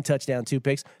 1 touchdown, 2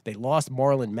 picks. They lost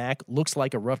Marlon Mack. Looks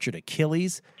like a ruptured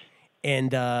Achilles.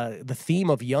 And the theme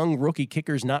of young rookie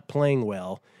kickers not playing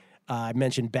well. I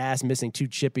mentioned Bass missing 2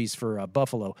 chippies for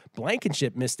Buffalo.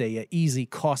 Blankenship missed a easy,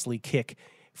 costly kick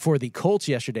for the Colts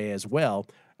yesterday as well.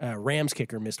 Rams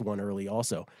kicker missed one early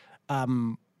also.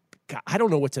 God, I don't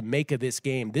know what to make of this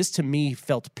game. This, to me,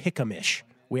 felt pick-em-ish.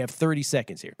 We have 30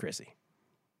 seconds here, Chrissy.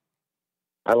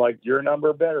 I like your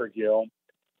number better, Gil.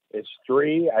 It's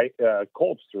 3.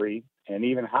 Colts 3, and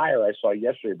even higher I saw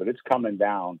yesterday, but it's coming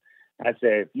down. I'd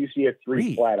say if you see a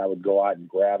 3 flat, I would go out and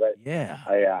grab it. Yeah.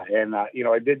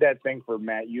 I did that thing for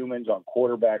Matt Humans on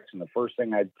quarterbacks, and the first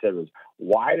thing I said was,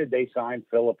 why did they sign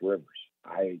Phillip Rivers?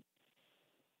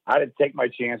 I'd take my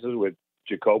chances with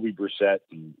Jacoby Brissett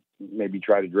and maybe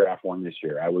try to draft one this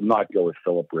year. I would not go with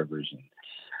Phillip Rivers, and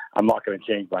I'm not going to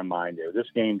change my mind there. This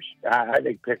game, I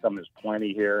think Pick'em is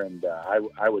plenty here, and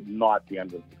I would not be on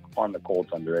the Colts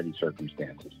under any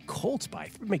circumstances. Colts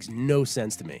it makes no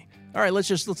sense to me. All right, let's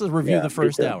review the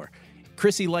first hour.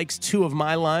 Chrissy likes 2 of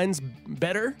my lines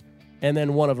better, and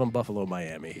then one of them, Buffalo,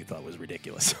 Miami, he thought was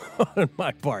ridiculous on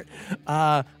my part.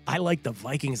 I like the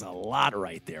Vikings a lot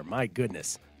right there. My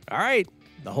goodness. All right,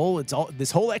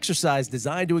 this whole exercise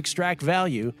designed to extract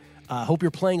value. Hope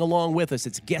you're playing along with us.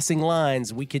 It's Guessing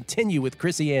Lines. We continue with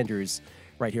Chrissy Andrews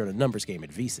right here on A Numbers Game at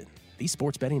VSiN, the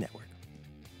Sports Betting Network.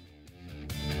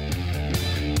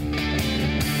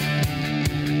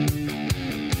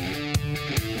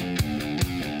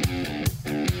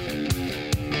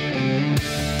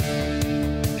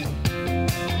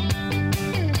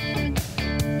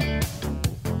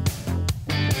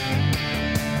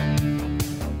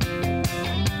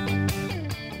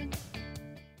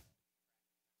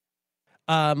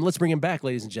 Let's bring him back,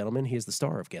 ladies and gentlemen. He is the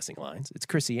star of Guessing Lines. It's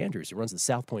Chrissy Andrews, who runs the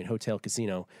South Point Hotel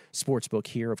Casino Sportsbook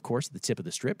here, of course, at the tip of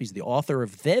the strip. He's the author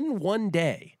of Then One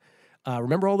Day.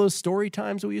 Remember all those story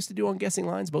times we used to do on Guessing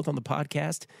Lines, both on the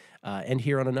podcast and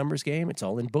here on A Numbers Game? It's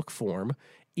all in book form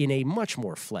in a much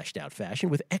more fleshed out fashion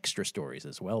with extra stories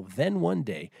as well. Then One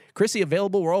Day. Chrissy,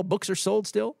 available where all books are sold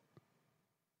still?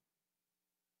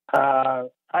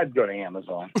 I'd go to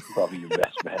Amazon. Probably your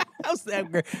best bet. How's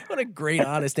that? What a great,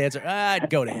 honest answer. I'd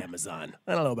go to Amazon.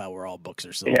 I don't know about where all books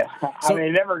are sold. Yeah, I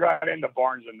mean, never got into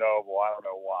Barnes & Noble. I don't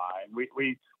know why.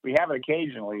 We have it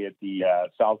occasionally at the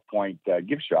South Point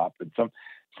gift shop, but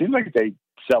seems like they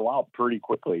sell out pretty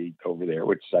quickly over there,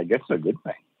 which I guess is a good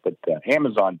thing. But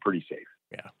Amazon, pretty safe.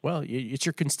 Yeah, well, it's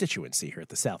your constituency here at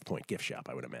the South Point gift shop,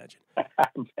 I would imagine.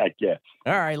 I guess.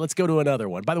 All right, let's go to another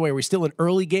one. By the way, are we still in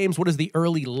early games? What is the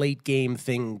early-late game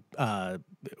thing? How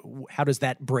does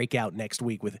that break out next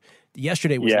week?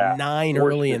 Yesterday was 9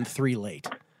 early and 3 late.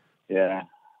 Yeah.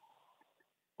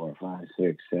 4, 5,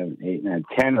 6, 7, 8, 9,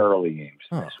 10 early games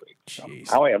this week.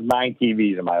 Jeez. I only have 9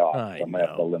 TVs in my office. I I'm going to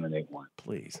have to eliminate one.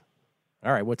 Please.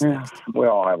 All right, what's next? We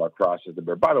all have our crosses to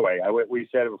bear. By the way, we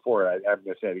said it before. I'm going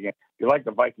to say it again. If you like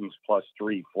the Vikings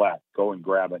 +3 flat, go and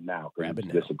grab it now. Grab it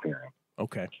now. Disappearing.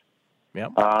 Okay.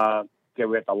 Yep. Okay,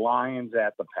 we have the Lions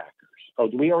at the Packers. Oh,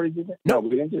 did we already do that? No, we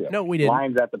didn't do that. No, we didn't.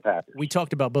 Lions at the Packers. We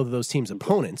talked about both of those teams'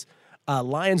 opponents.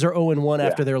 Lions are 0-1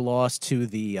 after their loss to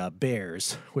the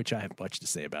Bears, which I have much to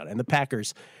say about. And the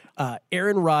Packers,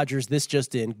 Aaron Rodgers, this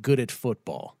just in, good at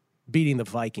football, beating the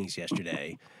Vikings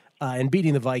yesterday. And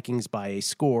beating the Vikings by a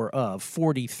score of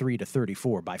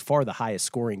 43-34, by far the highest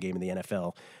scoring game in the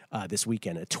NFL this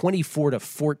weekend.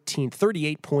 24-14,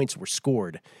 38 points were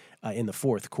scored in the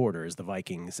fourth quarter as the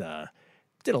Vikings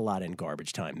did a lot in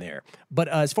garbage time there. But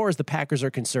as far as the Packers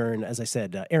are concerned, as I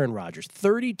said, Aaron Rodgers,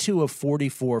 32 of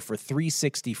 44 for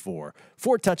 364,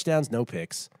 4 touchdowns, no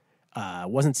picks,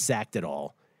 wasn't sacked at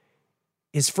all.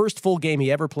 His first full game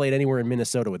he ever played anywhere in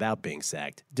Minnesota without being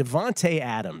sacked. Devontae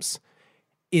Adams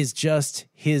is just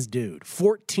his dude.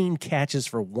 14 catches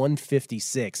for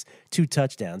 156, 2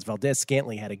 touchdowns.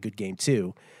 Valdez-Scantling had a good game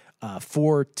too.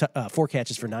 4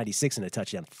 catches for 96 and a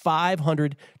touchdown.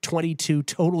 522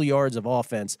 total yards of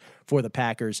offense for the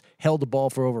Packers. Held the ball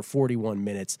for over 41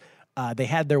 minutes. They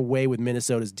had their way with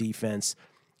Minnesota's defense.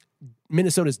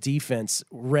 Minnesota's defense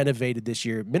renovated this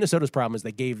year. Minnesota's problem is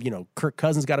they gave, Kirk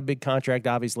Cousins got a big contract,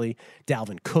 obviously.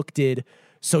 Dalvin Cook did.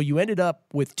 So you ended up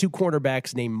with 2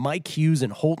 cornerbacks named Mike Hughes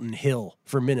and Holton Hill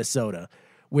for Minnesota,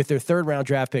 with their third-round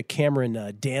draft pick Cameron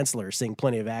Dantzler seeing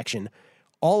plenty of action.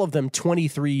 All of them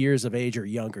 23 years of age or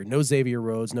younger. No Xavier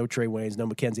Rhodes, no Trey Waynes, no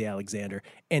Mackenzie Alexander,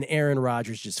 and Aaron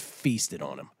Rodgers just feasted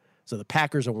on him. So the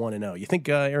Packers are 1-0. You think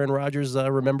Aaron Rodgers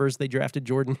remembers they drafted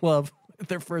Jordan Love,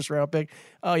 their first-round pick?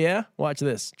 Oh, yeah? Watch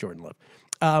this, Jordan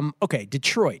Love. Okay,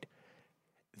 Detroit.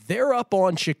 They're up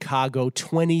on Chicago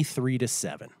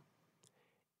 23-7.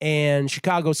 And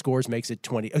Chicago scores, makes it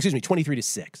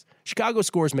 23-6. Chicago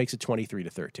scores, makes it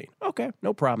 23-13. Okay,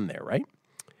 no problem there, right?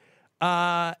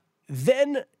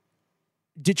 Then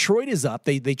Detroit is up.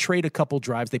 They trade a couple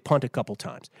drives. They punt a couple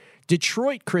times.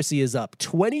 Detroit, Chrissy, is up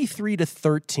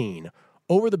 23-13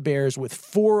 over the Bears with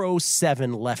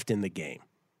 4:07 left in the game.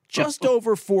 just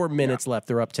over 4 minutes left.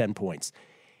 They're up 10 points.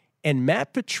 And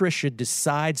Matt Patricia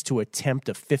decides to attempt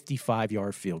a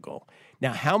 55-yard field goal.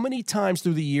 Now, how many times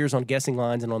through the years on Guessing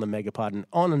Lines and on the Megapod and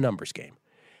on a numbers game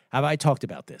have I talked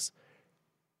about this?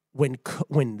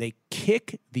 When they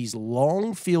kick these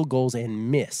long field goals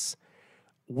and miss,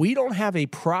 we don't have a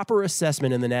proper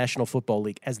assessment in the National Football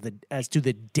League as to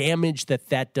the damage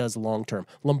that does long term.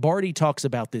 Lombardi talks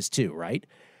about this too, right?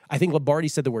 I think Lombardi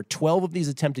said there were 12 of these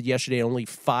attempted yesterday, only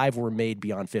 5 were made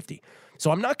beyond 50.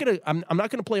 So I'm not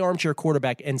gonna play armchair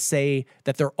quarterback and say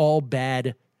that they're all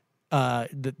bad,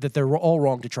 that they're all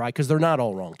wrong to try, because they're not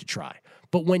all wrong to try.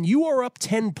 But when you are up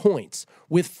 10 points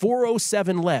with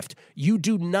 4:07 left, you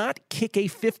do not kick a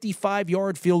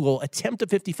 55-yard field goal, attempt a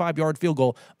 55-yard field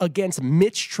goal against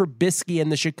Mitch Trubisky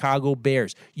and the Chicago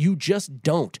Bears. You just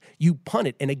don't. You punt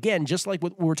it. And again, just like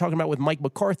what we were talking about with Mike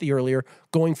McCarthy earlier,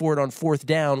 going for it on 4th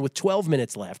down with 12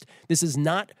 minutes left. This is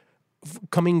not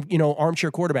coming,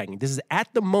 armchair quarterbacking. This is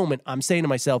at the moment I'm saying to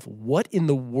myself, what in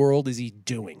the world is he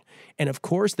doing? And of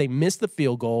course, they missed the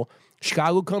field goal.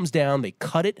 Chicago comes down. They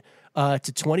cut it to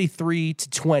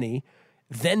 23-20.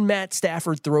 Then Matt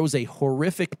Stafford throws a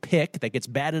horrific pick that gets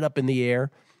batted up in the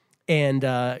air, and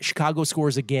Chicago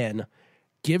scores again.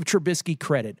 Give Trubisky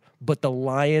credit, but the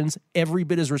Lions every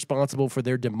bit as responsible for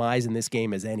their demise in this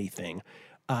game as anything.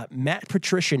 Matt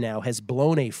Patricia now has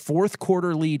blown a 4th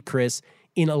quarter lead, Chris,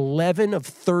 in 11 of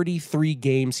 33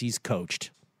 games he's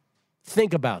coached.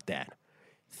 Think about that.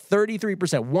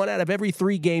 33%, 1 out of every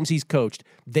 3 games he's coached,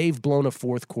 they've blown a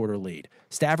 4th quarter lead.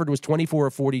 Stafford was 24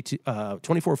 of 42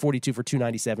 for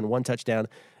 297, 1 touchdown.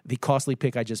 The costly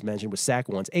pick I just mentioned was sack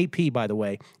once. AP, by the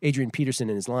way, Adrian Peterson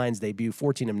in his Lions debut,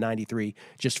 14 of 93,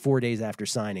 just 4 days after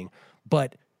signing.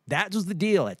 But that was the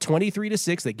deal. At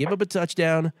 23-6, they give up a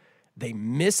touchdown. They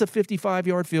miss a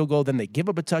 55-yard field goal. Then they give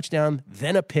up a touchdown,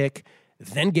 then a pick,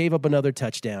 then gave up another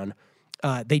touchdown.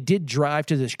 They did drive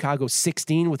to the Chicago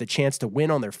 16 with a chance to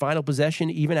win on their final possession,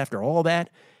 even after all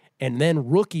that. And then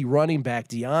rookie running back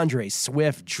DeAndre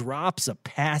Swift drops a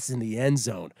pass in the end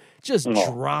zone, just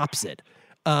drops it.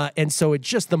 And so it's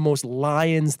just the most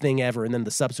Lions thing ever. And then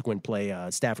the subsequent play,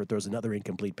 Stafford throws another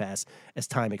incomplete pass as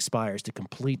time expires to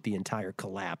complete the entire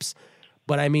collapse.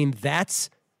 But, I mean, that's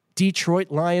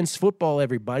Detroit Lions football,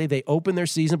 everybody. They opened their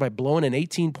season by blowing an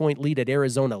 18-point lead at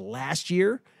Arizona last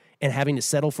year and having to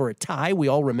settle for a tie. We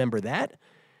all remember that.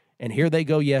 And here they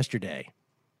go yesterday.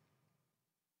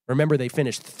 Remember, they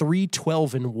finished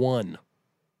 3-12-1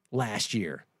 last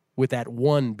year, with that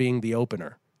 1 being the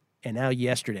opener. And now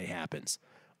yesterday happens.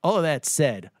 All of that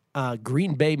said,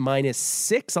 Green Bay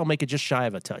 -6. I'll make it just shy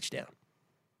of a touchdown.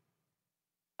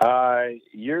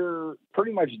 You're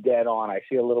pretty much dead on. I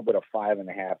see a little bit of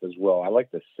 5.5 as well. I like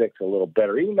the 6 a little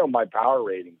better, even though my power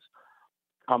ratings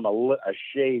come a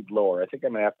shade lower. I think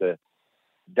I'm going to have to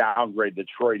downgrade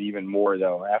Detroit even more,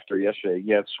 though, after yesterday.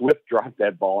 Yeah, Swift dropped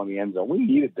that ball in the end zone. We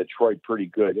needed Detroit pretty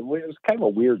good. It was kind of a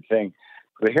weird thing.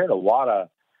 We heard a lot of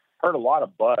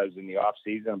buzz in the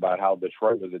offseason about how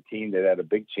Detroit was a team that had a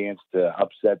big chance to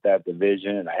upset that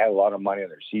division, and I had a lot of money on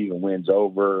their season wins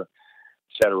over,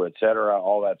 et cetera,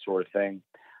 all that sort of thing.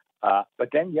 But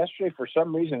then yesterday, for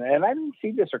some reason, and I didn't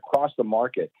see this across the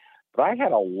market, but I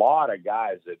had a lot of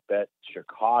guys that bet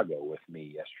Chicago with me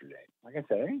yesterday. Like I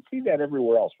said, I didn't see that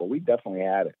everywhere else, but we definitely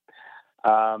had it.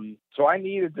 So I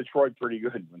needed Detroit pretty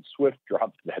good when Swift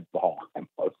dropped that ball.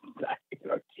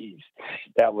 Geez,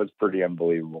 that was pretty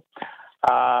unbelievable.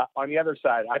 On the other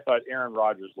side, I thought Aaron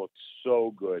Rodgers looked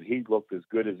so good. He looked as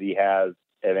good as he has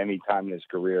at any time in his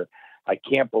career. I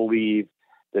can't believe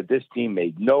that this team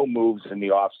made no moves in the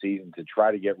offseason to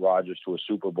try to get Rodgers to a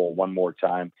Super Bowl one more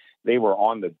time. They were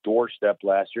on the doorstep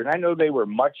last year, and I know their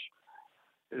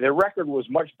record was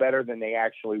much better than they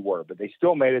actually were, but they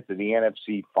still made it to the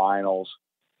NFC Finals.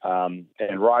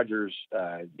 And Rodgers,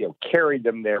 carried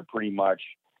them there pretty much.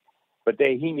 But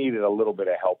he needed a little bit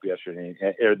of help yesterday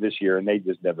or this year, and they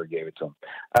just never gave it to him.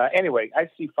 Anyway, I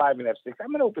see 5.5, 6. I'm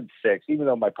going to open 6, even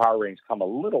though my power ratings come a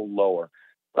little lower.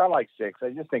 But I like 6. I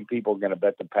just think people are going to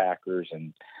bet the Packers,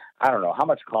 and I don't know how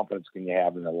much confidence can you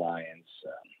have in the Lions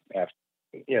after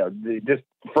just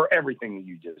for everything that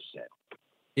you just said.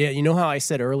 Yeah, you know how I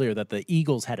said earlier that the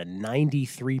Eagles had a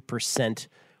 93%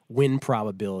 win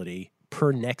probability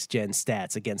per Next Gen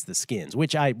Stats against the Skins,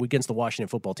 against the Washington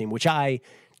football team, which I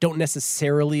don't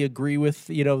necessarily agree with.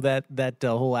 That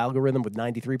whole algorithm with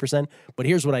 93%. But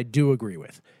here's what I do agree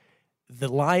with: the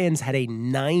Lions had a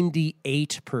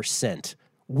 98%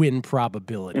 win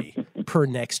probability per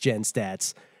Next Gen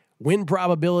Stats. Win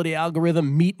probability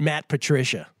algorithm, meet Matt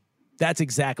Patricia. That's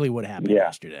exactly what happened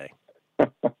yesterday. All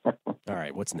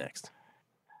right, what's next?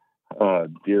 Oh,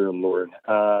 dear Lord.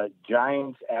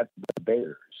 Giants at the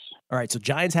Bears. All right, so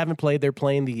Giants haven't played. They're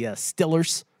playing the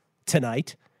Steelers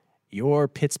tonight. Your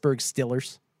Pittsburgh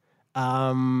Steelers.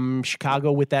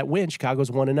 Chicago with that win.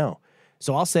 Chicago's 1-0.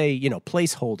 So I'll say,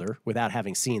 placeholder without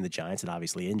having seen the Giants, and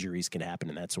obviously injuries can happen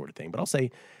and that sort of thing. But I'll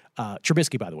say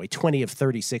Trubisky, by the way, 20 of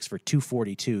 36 for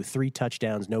 242, 3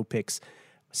 touchdowns, no picks,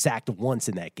 sacked once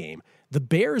in that game. The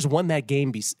Bears won that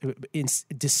game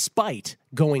despite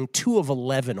going 2 of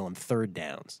 11 on third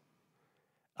downs.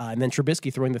 And then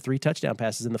Trubisky throwing the 3 touchdown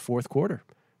passes in the fourth quarter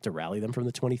to rally them from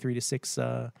the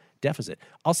 23-6 deficit.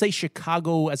 I'll say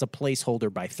Chicago as a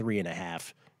placeholder by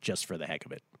 3.5 just for the heck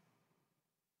of it.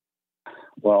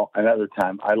 Well, another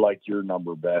time, I like your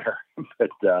number better, but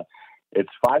it's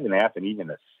 5.5 and even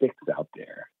a 6 out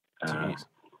there.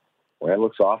 Well, it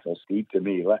looks awful steep to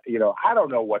me. I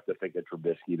don't know what to think of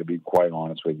Trubisky, to be quite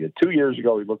honest with you. 2 years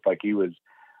ago, he looked like he was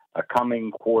a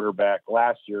coming quarterback.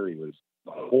 Last year, he was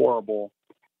horrible.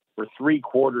 For 3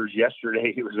 quarters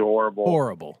yesterday, he was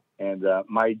horrible. And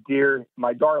my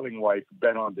darling wife,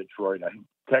 been on Detroit. I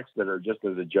texted her just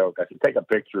as a joke. I said, take a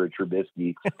picture of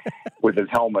Trubisky with his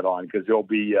helmet on because he'll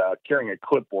be carrying a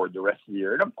clipboard the rest of the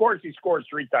year. And, of course, he scores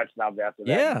 3 touchdowns after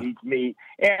that. Yeah. He beats me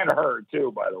and her,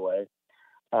 too, by the way.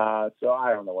 So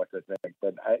I don't know what to think.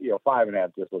 But,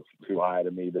 5.5 just looks too high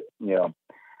to me. But,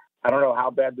 I don't know how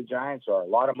bad the Giants are. A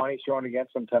lot of money showing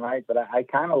against them tonight, but I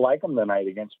kind of like them tonight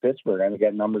against Pittsburgh. I think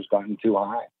that number's gotten too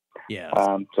high. Yeah.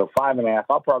 So 5.5.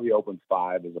 I'll probably open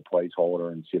 5 as a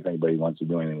placeholder and see if anybody wants to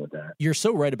do anything with that. You're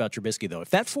so right about Trubisky, though. If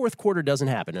that fourth quarter doesn't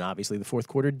happen, and obviously the fourth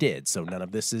quarter did, so none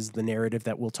of this is the narrative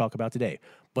that we'll talk about today.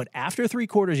 But after 3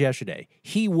 quarters yesterday,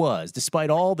 he was, despite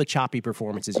all the choppy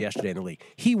performances yesterday in the league,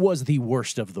 he was the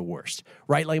worst of the worst,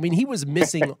 right? He was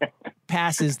missing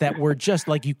passes that were just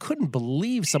like you couldn't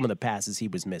believe some of the passes he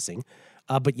was missing,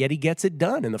 but yet he gets it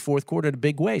done in the fourth quarter in a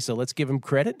big way. So let's give him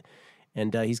credit.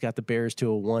 And he's got the Bears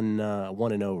to a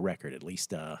 1-0 record, at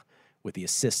least with the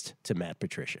assist to Matt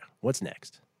Patricia. What's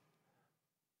next?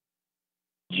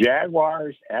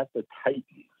 Jaguars at the Titans.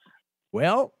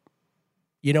 Well,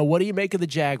 what do you make of the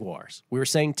Jaguars? We were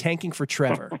saying tanking for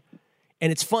Trevor. And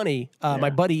it's funny. My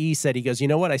buddy E said, he goes, you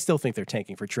know what? I still think they're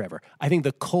tanking for Trevor. I think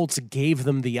the Colts gave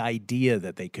them the idea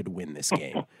that they could win this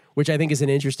game, which I think is an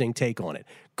interesting take on it.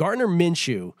 Gardner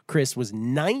Minshew, Chris, was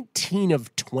 19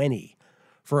 of 20.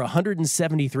 For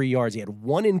 173 yards. He had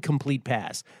 1 incomplete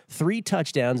pass, 3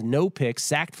 touchdowns, no picks,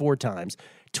 sacked 4 times.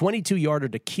 22-yarder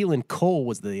to Keelan Cole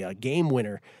was the game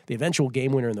winner, the eventual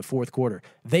game winner in the fourth quarter.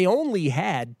 They only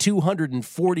had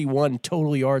 241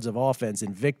 total yards of offense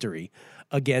in victory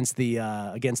against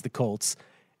the Colts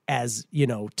as,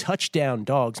 touchdown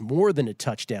dogs, more than a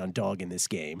touchdown dog in this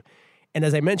game. And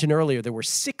as I mentioned earlier, there were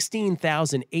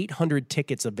 16,800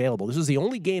 tickets available. This was the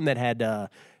only game that had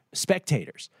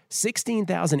spectators.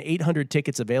 16,800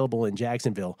 tickets available in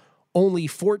Jacksonville. Only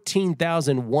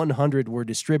 14,100 were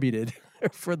distributed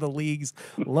for the league's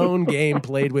lone game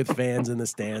played with fans in the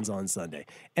stands on Sunday.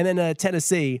 And then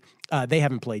Tennessee, they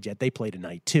haven't played yet. They play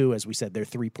tonight, too. As we said, they're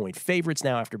 3-point favorites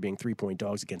now after being 3-point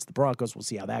dogs against the Broncos. We'll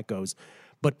see how that goes.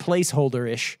 But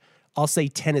placeholder-ish, I'll say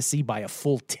Tennessee by a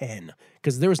full 10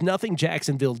 because there was nothing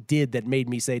Jacksonville did that made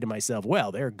me say to myself,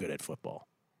 well, they're good at football.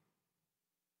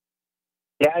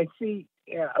 Yeah, I see.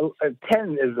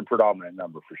 10 is the predominant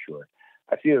number for sure.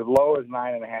 I see as low as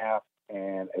 9.5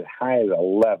 and as high as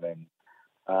 11.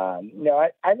 I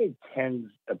think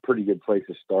 10's a pretty good place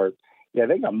to start. Yeah,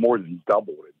 they got more than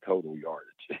double in total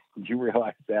yardage. Did you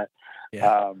realize that?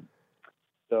 Yeah.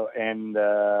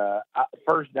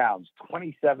 First downs,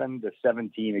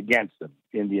 27-17 against them.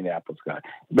 Indianapolis got,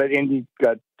 but Indy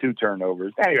got 2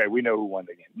 turnovers. Anyway, we know who won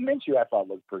the game. Minshew, I thought,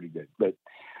 looked pretty good, but.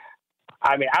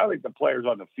 I don't think the players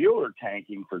on the field are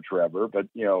tanking for Trevor, but,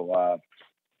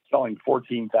 selling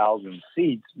 14,000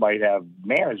 seats might have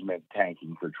management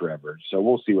tanking for Trevor. So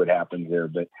we'll see what happens there.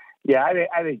 But, yeah,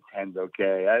 I think 10's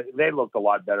okay. They looked a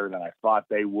lot better than I thought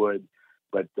they would,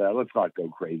 but let's not go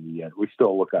crazy yet. We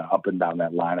still look up and down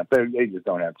that lineup. They just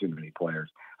don't have too many players.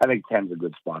 I think 10's a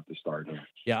good spot to start here.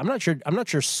 Yeah, I'm not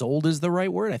sure sold is the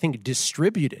right word. I think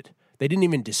distributed. They didn't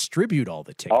even distribute all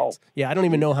the tickets. Oh. Yeah, I don't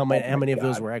even know how many of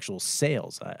those were actual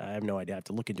sales. I have no idea. I have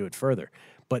to look into it further.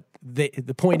 But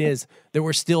the point is, there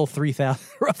were still 3,000,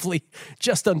 roughly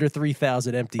just under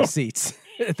 3,000 empty seats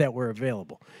that were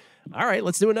available. All right,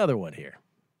 let's do another one here.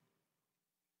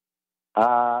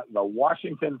 The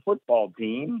Washington football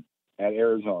team at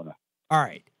Arizona. All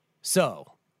right, so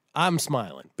I'm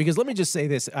smiling because let me just say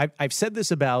this. I've said this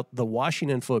about the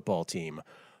Washington football team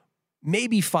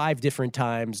maybe 5 different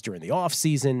times during the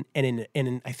offseason and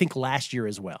in I think last year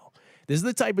as well. This is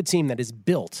the type of team that is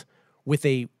built with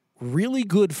a really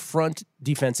good front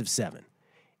defensive seven.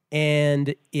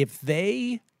 And if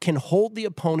they can hold the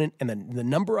opponent, and the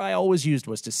number I always used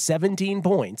was to 17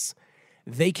 points,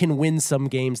 they can win some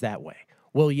games that way.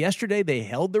 Well, yesterday they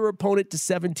held their opponent to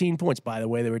 17 points. By the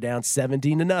way, they were down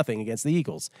 17-0 against the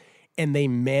Eagles, and they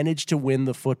managed to win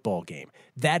the football game.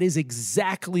 That is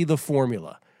exactly the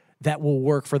formula that will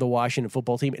work for the Washington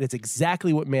football team, and it's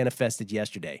exactly what manifested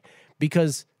yesterday.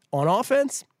 Because on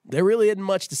offense, there really isn't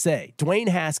much to say. Dwayne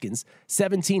Haskins,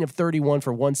 17 of 31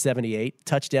 for 178,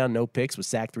 touchdown, no picks, was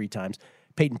sacked 3 times.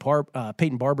 Peyton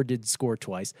Barber did score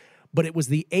twice. But it was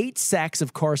the 8 sacks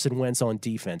of Carson Wentz on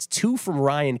defense, 2 from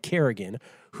Ryan Kerrigan,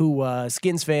 who,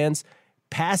 Skins fans,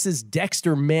 passes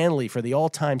Dexter Manley for the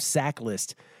all-time sack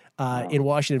list in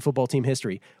Washington football team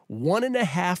history.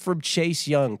 1.5 from Chase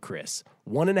Young, Chris.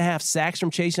 1.5 sacks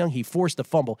from Chase Young. He forced a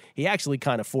fumble. He actually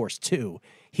kind of forced 2.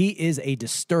 He is a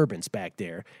disturbance back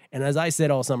there. And as I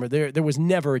said all summer, there was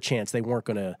never a chance they weren't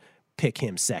going to pick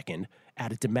him second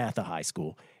at DeMatha High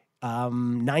School.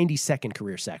 92nd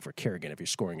career sack for Kerrigan if you're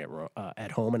scoring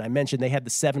at home. And I mentioned they had the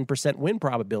 7% win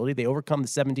probability. They overcome the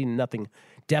 17-0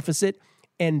 deficit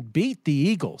and beat the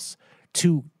Eagles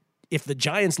to, if the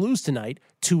Giants lose tonight,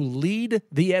 to lead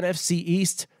the NFC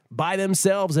East by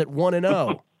themselves at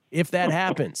 1-0. If that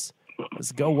happens,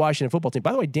 let's go Washington football team.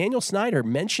 By the way, Daniel Snyder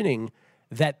mentioning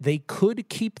that they could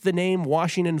keep the name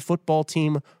Washington football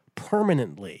team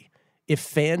permanently if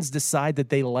fans decide that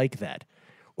they like that.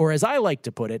 Or as I like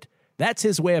to put it, that's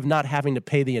his way of not having to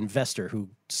pay the investor who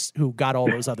got all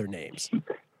those other names.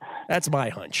 That's my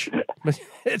hunch.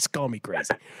 It's calling me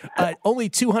crazy. Only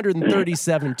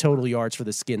 237 total yards for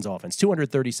the Skins offense,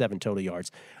 237 total yards.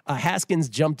 Haskins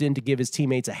jumped in to give his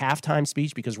teammates a halftime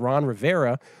speech because Ron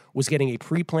Rivera was getting a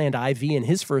pre-planned IV in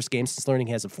his first game since learning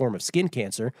he has a form of skin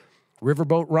cancer.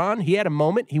 Riverboat Ron, he had a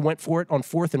moment. He went for it on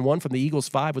 4th and 1 from the Eagles'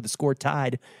 5 with the score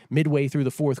tied midway through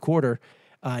the fourth quarter.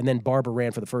 And then Barber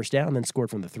ran for the first down and then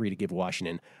scored from the 3 to give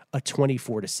Washington a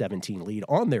 24-17 lead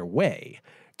on their way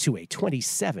to a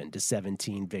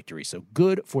 27-17 victory. So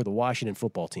good for the Washington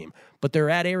football team. But they're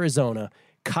at Arizona.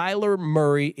 Kyler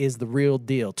Murray is the real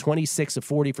deal. 26 of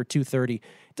 40 for 230.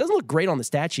 Doesn't look great on the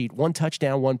stat sheet. 1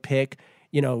 touchdown, 1 pick,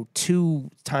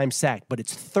 2 times sacked. But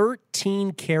it's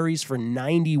 13 carries for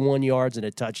 91 yards and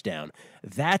a touchdown.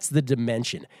 That's the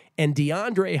dimension. And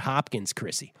DeAndre Hopkins,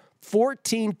 Chrissy,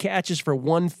 14 catches for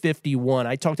 151.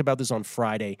 I talked about this on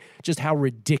Friday, just how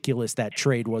ridiculous that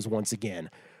trade was once again.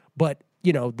 But,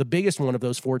 the biggest one of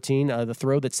those 14, the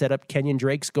throw that set up Kenyon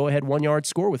Drake's go-ahead 1-yard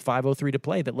score with 5:03 to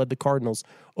play that led the Cardinals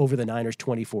over the Niners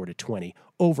 24-20,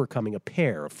 overcoming a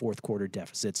pair of fourth-quarter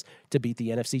deficits to beat the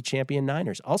NFC champion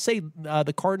Niners. I'll say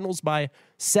the Cardinals by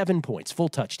 7 points, full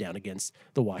touchdown against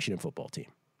the Washington football team.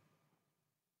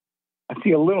 I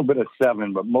see a little bit of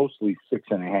 7, but mostly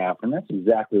 6.5, and that's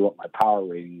exactly what my power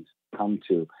ratings come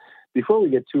to. Before we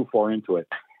get too far into it,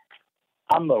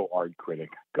 I'm no art critic.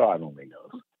 God only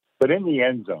knows. But in the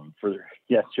end zone for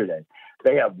yesterday,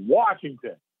 they have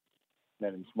Washington,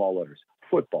 then in small letters,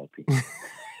 football team.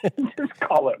 just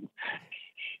call it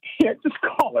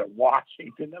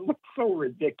Washington. It looks so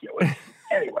ridiculous.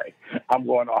 Anyway, I'm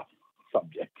going off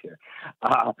subject here.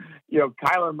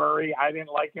 Kyler Murray, I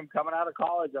didn't like him coming out of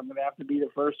college. I'm going to have to be the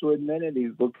first to admit it.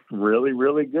 He's looked really,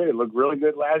 really good. He looked really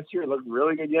good last year. He looked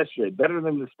really good yesterday. Better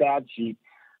than the stat sheet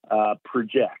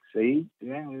projects. See,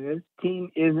 this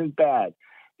team isn't bad.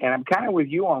 And I'm kind of with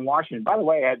you on Washington. By the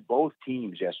way, I had both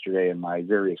teams yesterday in my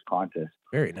various contests.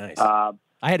 Very nice. I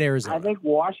had Arizona. I think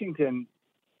Washington,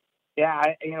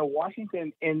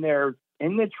 Washington in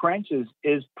the trenches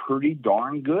is pretty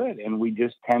darn good. And we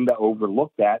just tend to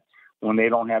overlook that when they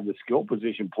don't have the skill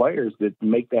position players that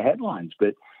make the headlines.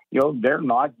 But, they're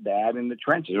not bad in the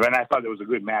trenches. And I thought it was a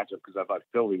good matchup because I thought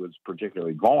Philly was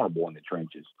particularly vulnerable in the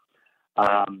trenches.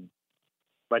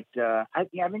 But I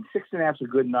think 6.5 is a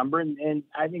good number, and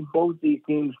I think both these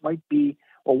teams might be.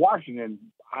 Well, Washington,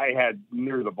 I had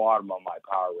near the bottom of my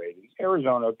power ratings.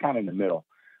 Arizona, kind of in the middle,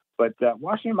 but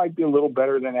Washington might be a little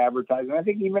better than advertised, and I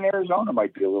think even Arizona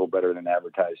might be a little better than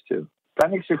advertised too. But I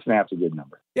think 6.5 is a good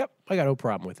number. Yep, I got no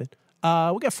problem with it.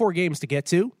 We got 4 games to get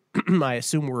to. I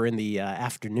assume we're in the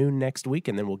afternoon next week,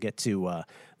 and then we'll get to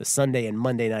the Sunday and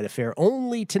Monday night affair.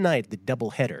 Only tonight, the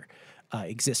doubleheader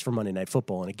exists for Monday Night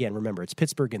Football. And again, remember, it's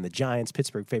Pittsburgh and the Giants.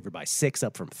 Pittsburgh favored by 6,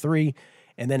 up from 3.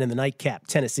 And then in the nightcap,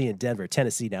 Tennessee and Denver.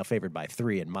 Tennessee now favored by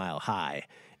 3 in the Mile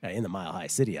High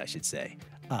City, I should say.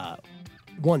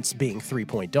 Once being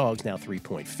 3-point dogs, now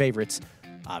 3-point favorites.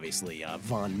 Obviously,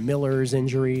 Von Miller's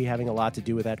injury having a lot to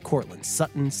do with that. Cortland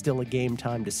Sutton still a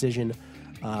game-time decision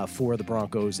for the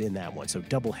Broncos in that one. So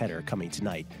doubleheader coming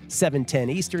tonight,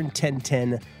 7:10 Eastern,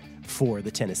 10:10 for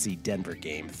the Tennessee-Denver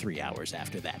game 3 hours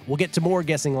after that. We'll get to more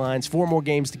guessing lines, 4 more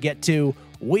games to get to.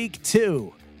 Week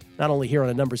 2, not only here on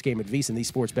A Numbers Game at VSiN, the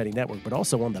Sports Betting Network, but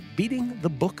also on the Beating the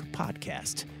Book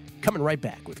podcast. Coming right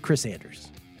back with Chris Andrews.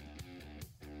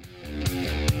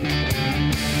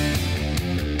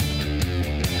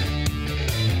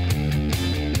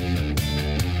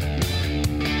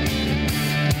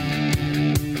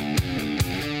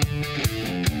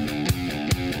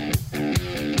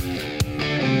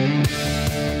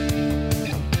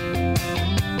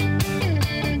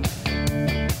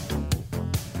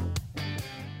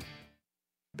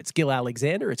 It's Gil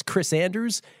Alexander. It's Chris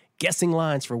Andrews. Guessing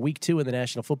lines for Week 2 in the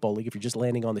National Football League. If you're just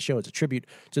landing on the show, it's a tribute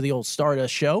to the old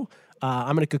Stardust show.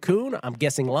 I'm in a cocoon. I'm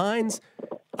guessing lines.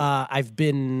 I've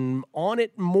been on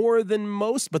it more than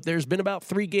most, but there's been about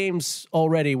 3 games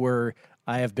already where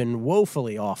I have been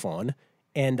woefully off on.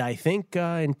 And I think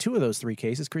in 2 of those 3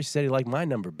 cases, Chris said he liked my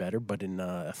number better, but in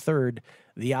a third,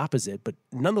 the opposite. But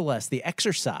nonetheless, the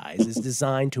exercise is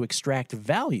designed to extract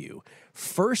value.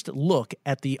 First look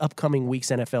at the upcoming week's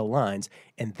NFL lines,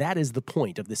 and that is the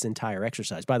point of this entire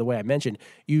exercise. By the way, I mentioned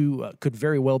you could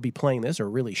very well be playing this, or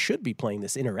really should be playing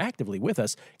this interactively with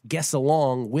us. Guess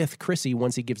along with Chrissy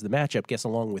once he gives the matchup. Guess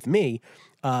along with me.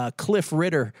 Cliff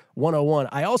Ritter 101.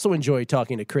 I also enjoy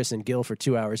talking to Chris and Gil for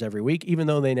 2 hours every week, even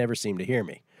though they never seem to hear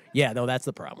me. Yeah, no, that's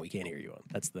the problem. We can't hear you.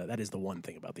 That is the one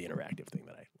thing about the interactive thing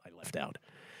that I left out.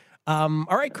 All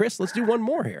right, Chris, let's do one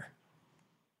more here.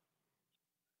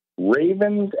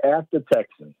 Ravens at the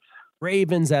Texans.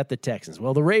 Ravens at the Texans.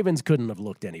 Well, the Ravens couldn't have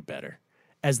looked any better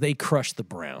as they crushed the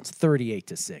Browns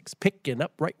 38-6, picking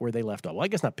up right where they left off. Well, I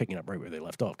guess not picking up right where they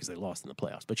left off because they lost in the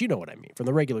playoffs, but you know what I mean from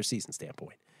the regular season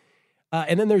standpoint.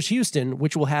 And then there's Houston,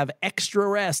 which will have extra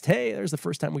rest. Hey, there's the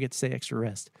first time we get to say extra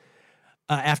rest.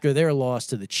 After their loss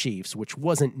to the Chiefs, which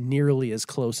wasn't nearly as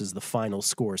close as the final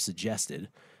score suggested,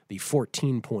 the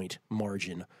 14-point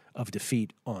margin of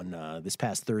defeat on this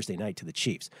past Thursday night to the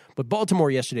Chiefs. But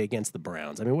Baltimore yesterday against the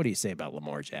Browns. I mean, what do you say about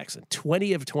Lamar Jackson?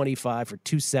 20 of 25 for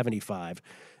 275,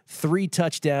 3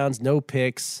 touchdowns, no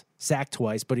picks, sacked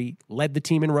twice, but he led the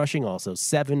team in rushing also,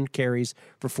 7 carries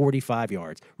for 45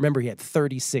 yards. Remember, he had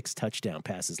 36 touchdown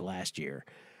passes last year.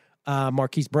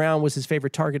 Marquise Brown was his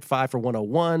favorite target, 5 for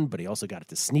 101, but he also got it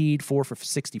to Snead, 4 for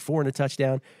 64 and a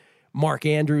touchdown. Mark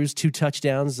Andrews, 2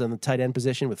 touchdowns on the tight end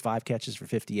position with 5 catches for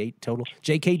 58 total.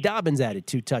 J.K. Dobbins added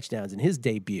 2 touchdowns in his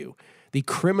debut. The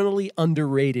criminally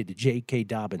underrated J.K.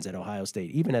 Dobbins at Ohio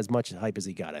State, even as much hype as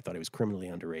he got, I thought he was criminally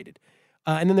underrated.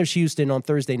 And then there's Houston on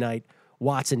Thursday night.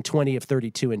 Watson, 20 of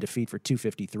 32 in defeat for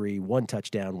 253, 1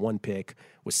 touchdown, 1 pick,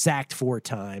 was sacked 4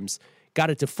 times. Got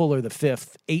it to Fuller the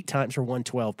 5th, 8 times for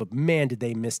 112, but man, did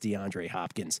they miss DeAndre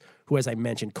Hopkins, who, as I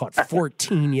mentioned, caught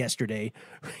 14 yesterday,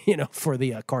 for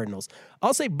the Cardinals.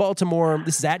 I'll say Baltimore,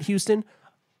 this is at Houston,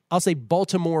 I'll say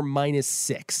Baltimore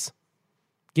 -6.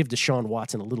 Give Deshaun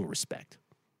Watson a little respect.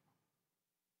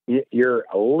 You're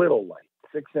a little light,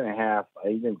 6.5. I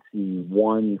even see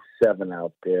 1-7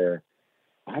 out there.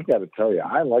 I got to tell you,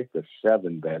 I like the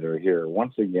 7 better here.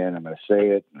 Once again, I'm going to say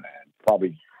it,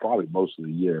 probably most of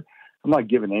the year. I'm not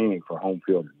giving anything for home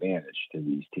field advantage to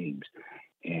these teams.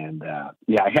 And,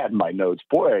 I had in my notes,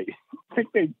 boy, I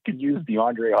think they could use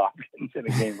DeAndre Hopkins in a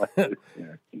game like this.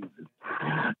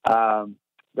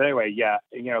 But anyway,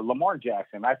 Lamar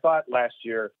Jackson, I thought last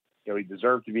year, he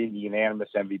deserved to be the unanimous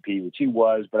MVP, which he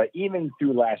was. But even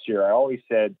through last year, I always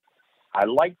said I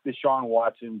liked Deshaun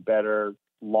Watson better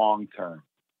long term.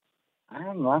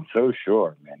 I'm not so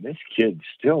sure, man. This kid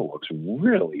still looks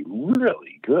really,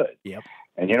 really good. Yep.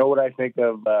 And you know what I think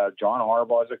of John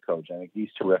Harbaugh as a coach? I think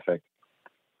he's terrific.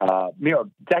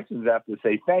 Texans have to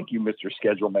say thank you, Mr.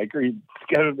 Schedule Maker. He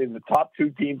scheduled in the top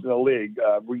 2 teams in the league,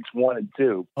 weeks 1 and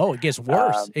 2. Oh, it gets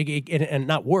worse. And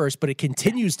not worse, but it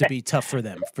continues to be tough for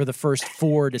them for the first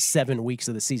 4 to 7 weeks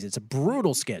of the season. It's a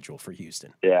brutal schedule for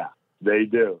Houston. Yeah, they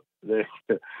do.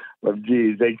 But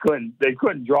geez, they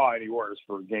couldn't draw any worse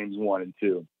for games 1 and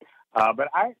 2. But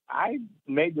I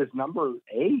made this number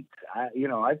 8. I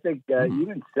think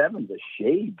even 7's a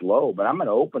shade low, but I'm going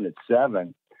to open at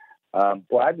 7.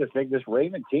 I just think this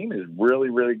Raven team is really,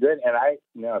 really good.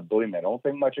 And believe me, I don't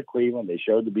think much of Cleveland. They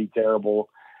showed to be terrible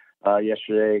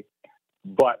yesterday,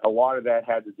 but a lot of that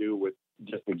had to do with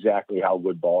just exactly how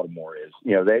good Baltimore is.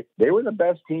 They were the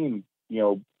best team,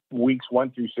 weeks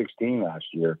 1 through 16 last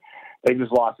year. They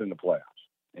just lost in the playoffs,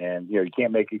 and you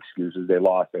can't make excuses. They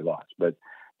lost, but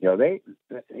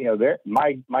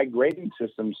my grading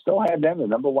system still had them the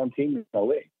number 1 team in the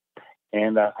league,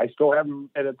 and I still have them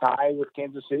at a tie with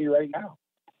Kansas City right now.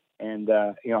 And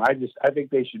I think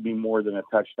they should be more than a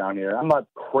touchdown here. I'm not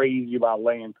crazy about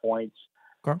laying points.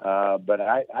 But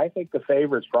I think the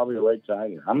favorite's probably the right side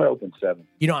here. I'm going to open 7.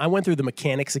 You know, I went through the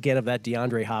mechanics again of that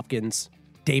DeAndre Hopkins,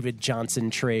 David Johnson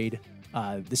trade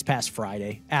this past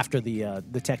Friday after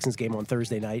the Texans game on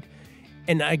Thursday night.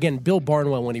 And again, Bill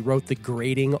Barnwell, when he wrote the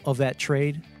grading of that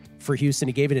trade for Houston,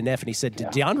 he gave it an F, and he said, did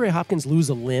DeAndre Hopkins lose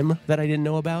a limb that I didn't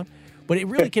know about? But it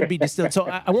really can be distilled. So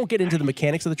I won't get into the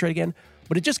mechanics of the trade again,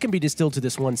 but it just can be distilled to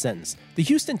this one sentence. The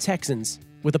Houston Texans,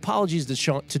 with apologies to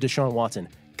Deshaun Watson,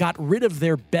 got rid of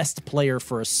their best player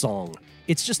for a song.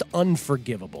 It's just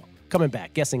unforgivable. Coming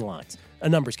back, Guessing Lines, a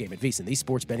numbers game at VSiN, the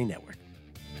Sports Betting Network.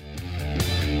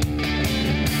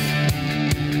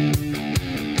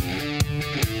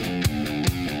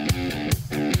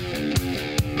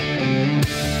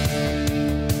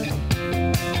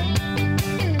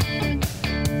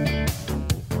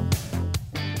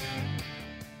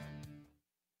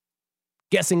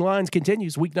 Guessing Lines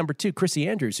continues. Week number 2. Chrissy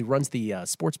Andrews, who runs the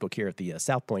sportsbook here at the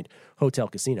South Point Hotel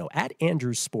Casino, at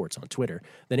Andrews Sports on Twitter.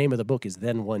 The name of the book is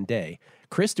Then One Day.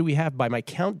 Chris, do we have, by my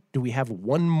count,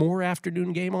 one more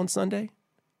afternoon game on Sunday?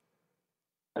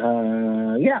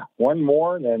 Yeah, one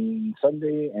more, then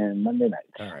Sunday and Monday night.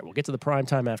 All right, we'll get to the prime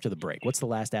time after the break. What's the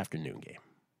last afternoon game?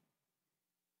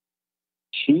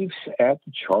 Chiefs at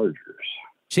the Chargers.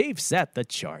 Chiefs at the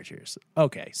Chargers.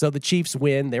 Okay, so the Chiefs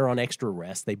win. They're on extra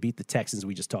rest. They beat the Texans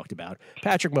we just talked about.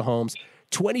 Patrick Mahomes,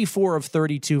 24 of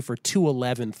 32 for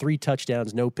 211, 3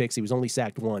 touchdowns, no picks. He was only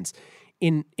sacked once.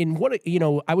 In what, you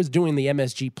know, I was doing the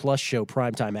MSG Plus show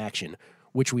Primetime Action,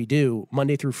 which we do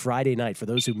Monday through Friday night. For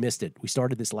those who missed it, we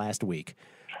started this last week.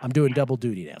 I'm doing double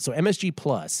duty now. So MSG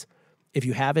Plus, if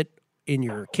you have it in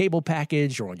your cable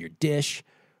package or on your dish,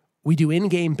 we do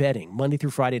in-game betting Monday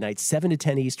through Friday night, 7 to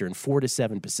 10 Eastern, 4 to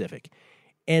 7 Pacific.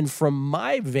 And from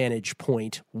my vantage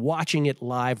point, watching it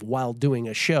live while doing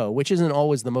a show, which isn't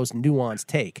always the most nuanced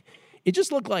take, it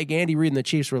just looked like Andy Reid and the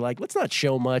Chiefs were like, let's not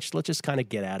show much. Let's just kind of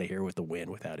get out of here with the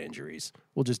win without injuries.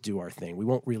 We'll just do our thing. We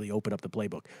won't really open up the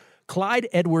playbook. Clyde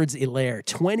Edwards-Helaire,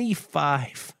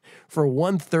 25 for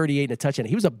 138 and a touchdown.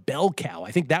 He was a bell cow.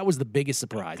 I think that was the biggest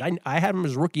surprise. I had him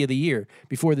as Rookie of the Year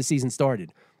before the season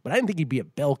started, but I didn't think he'd be a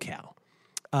bell cow.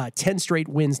 10 straight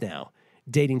wins now,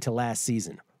 dating to last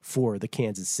season for the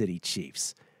Kansas City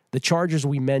Chiefs. The Chargers,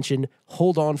 we mentioned,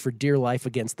 hold on for dear life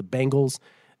against the Bengals.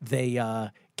 They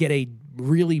get a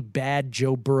really bad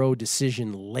Joe Burrow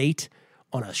decision late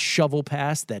on a shovel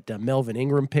pass that Melvin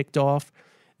Ingram picked off.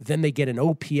 Then they get an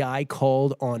OPI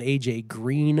called on A.J.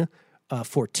 Green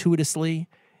fortuitously.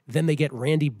 Then they get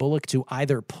Randy Bullock to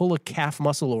either pull a calf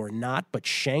muscle or not, but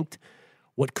shanked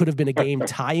what could have been a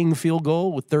game-tying field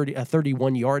goal with a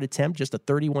 31-yard attempt, just a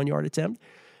 31-yard attempt.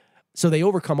 So they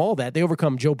overcome all that. They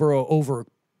overcome Joe Burrow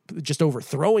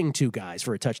overthrowing 2 guys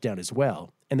for a touchdown as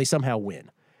well, and they somehow win.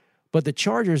 But the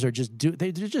Chargers are just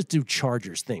do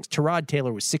Chargers things. Tyrod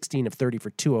Taylor was 16 of 30 for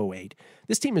 208.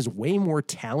 This team is way more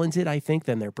talented, I think,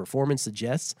 than their performance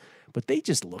suggests, but they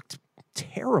just looked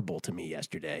terrible to me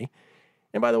yesterday.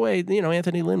 And by the way, you know,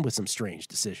 Anthony Lynn with some strange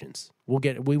decisions.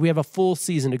 We have a full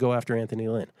season to go after Anthony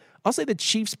Lynn. I'll say the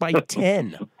Chiefs by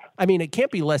 10. I mean, it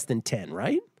can't be less than 10,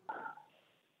 right?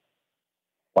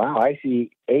 Wow, I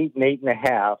see 8 and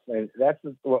 8.5, and that's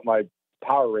what my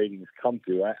power ratings come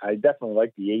to. I definitely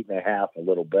like the 8.5 a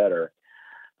little better.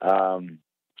 10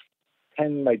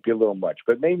 might be a little much,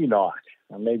 but maybe not.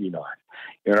 Maybe not.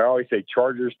 You know, I always say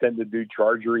Chargers tend to do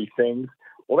Chargery things.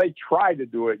 Well, they tried to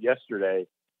do it yesterday,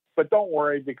 but don't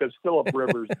worry because Phillip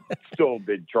Rivers still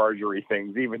did Chargery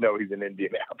things, even though he's in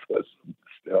Indianapolis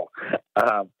still.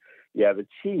 The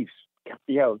Chiefs,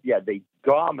 they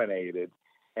dominated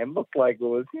and looked like it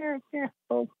was, they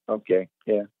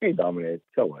dominated.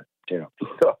 So what? You know,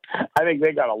 so I think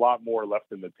they got a lot more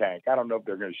left in the tank. I don't know if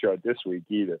they're going to show it this week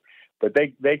either, but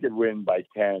they could win by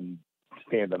 10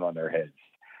 standing on their heads.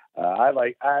 I'm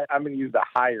going to use the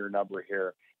higher number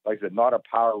here. Like I said, not a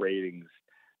power ratings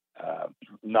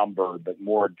number, but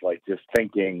more like just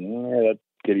thinking that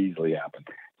could easily happen.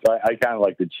 So I kind of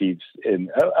like the Chiefs in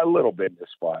a little bit in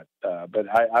this spot, but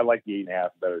I like the 8.5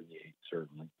 better than the 8,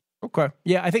 certainly. Okay.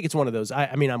 Yeah, I think it's one of those.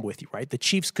 I mean, I'm with you, right? The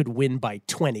Chiefs could win by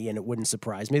 20, and it wouldn't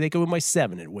surprise me. They could win by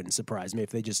 7, and it wouldn't surprise me if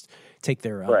they just take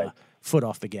their foot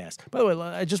off the gas. By the way,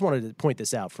 I just wanted to point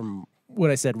this out from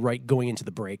what I said right going into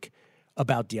the break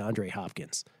about DeAndre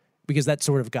Hopkins, because that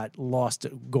sort of got lost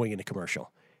going into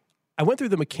commercial. I went through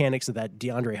the mechanics of that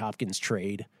DeAndre Hopkins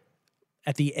trade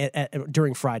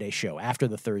during Friday's show after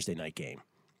the Thursday night game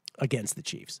against the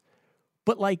Chiefs.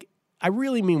 But, I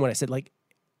really mean what I said.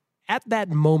 At that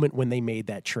moment when they made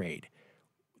that trade,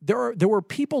 there were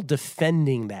people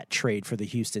defending that trade for the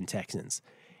Houston Texans.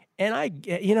 And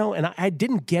I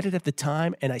didn't get it at the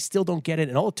time, and I still don't get it.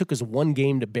 And all it took is one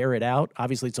game to bear it out.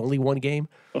 Obviously, it's only one game.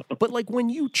 But like when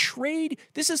you trade,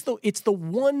 it's the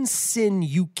one sin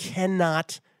you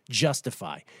cannot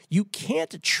justify. You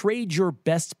can't trade your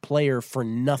best player for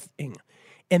nothing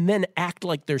and then act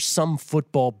like there's some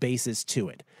football basis to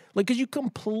it. Like, because you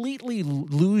completely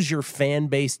lose your fan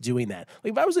base doing that.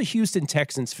 Like, if I was a Houston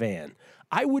Texans fan,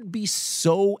 I would be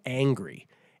so angry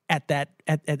at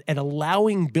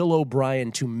allowing Bill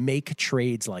O'Brien to make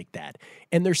trades like that.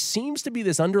 And there seems to be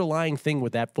this underlying thing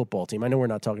with that football team. I know we're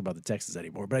not talking about the Texans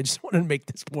anymore, but I just wanted to make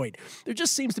this point. There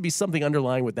just seems to be something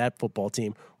underlying with that football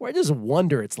team where I just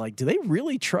wonder, it's like, do they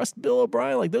really trust Bill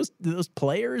O'Brien? Like those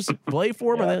players play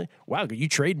for him? Yeah. And like, wow, could you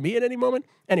trade me at any moment?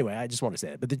 Anyway, I just want to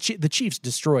say that. But the Chiefs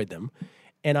destroyed them.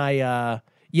 And I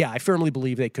firmly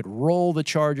believe they could roll the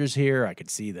Chargers here. I could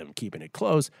see them keeping it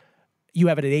close. You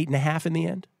have it at 8.5 in the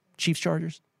end? Chiefs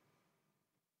Chargers?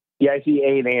 Yeah, I see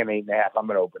 8 and 8.5. I'm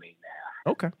going to open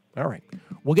 8.5. Okay. All right.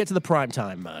 We'll get to the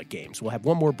primetime games. We'll have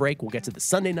one more break. We'll get to the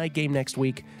Sunday night game next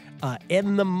week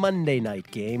and the Monday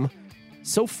night game.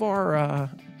 So far,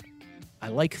 I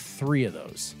like 3 of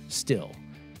those still.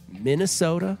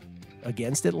 Minnesota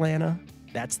against Atlanta.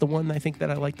 That's the one I think that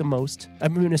I like the most.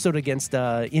 Minnesota against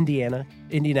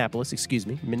Indianapolis, excuse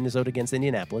me. Minnesota against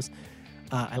Indianapolis.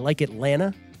 I like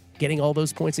Atlanta getting all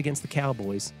those points against the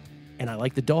Cowboys. And I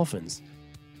like the Dolphins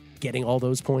getting all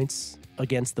those points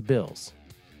against the Bills.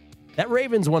 That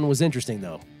Ravens one was interesting,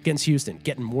 though, against Houston,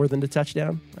 getting more than a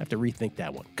touchdown. I have to rethink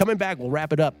that one. Coming back, we'll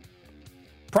wrap it up.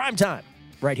 Prime time,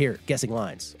 right here, Guessing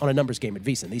Lines, on a numbers game at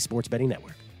VSiN, the Sports Betting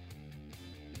Network.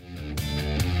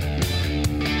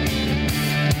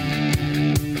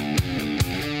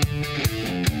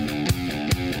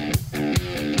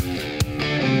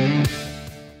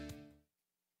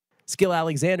 Skill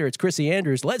Alexander, it's Chrissy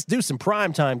Andrews. Let's do some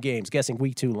primetime games, guessing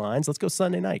week 2 lines. Let's go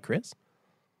Sunday night, Chris.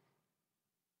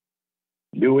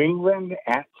 New England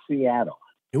at Seattle.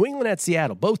 New England at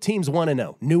Seattle. Both teams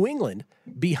 1-0. New England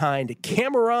behind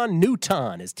Cameron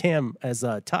Newton, as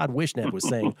Todd Wishnet was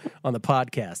saying on the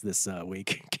podcast this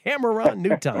week. Cameron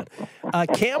Newton.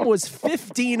 Cam was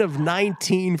 15 of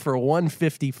 19 for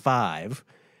 155.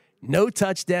 No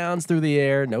touchdowns through the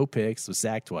air, no picks, was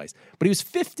sacked twice. But he was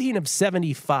 15 of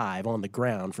 75 on the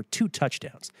ground for 2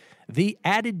 touchdowns. The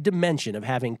added dimension of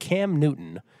having Cam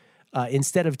Newton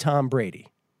instead of Tom Brady.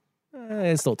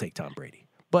 I still take Tom Brady,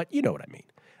 but you know what I mean.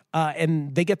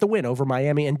 And they get the win over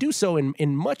Miami and do so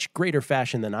in much greater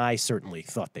fashion than I certainly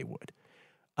thought they would.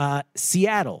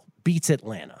 Seattle beats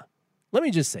Atlanta. Let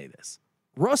me just say this.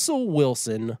 Russell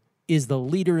Wilson is the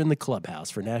leader in the clubhouse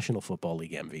for National Football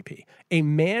League MVP. A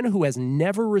man who has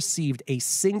never received a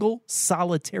single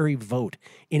solitary vote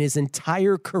in his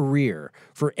entire career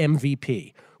for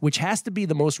MVP, which has to be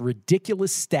the most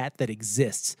ridiculous stat that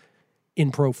exists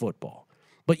in pro football.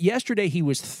 But yesterday he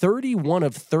was 31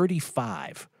 of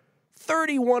 35.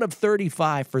 31 of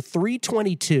 35 for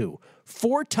 322,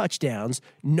 4 touchdowns,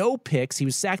 no picks. He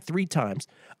was sacked 3 times.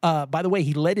 By the way,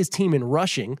 he led his team in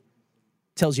rushing.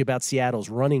 Tells you about Seattle's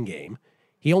running game.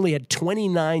 He only had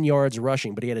 29 yards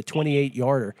rushing, but he had a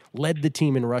 28-yarder, led the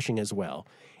team in rushing as well.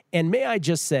 And may I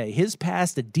just say, his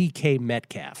pass to DK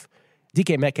Metcalf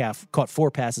caught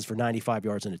 4 passes for 95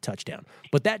 yards and a touchdown.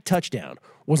 But that touchdown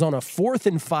was on a 4th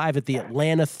and 5 at the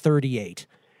Atlanta 38,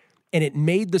 and it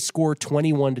made the score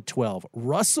 21-12.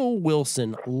 Russell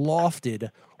Wilson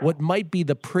lofted what might be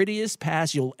the prettiest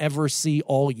pass you'll ever see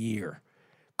all year.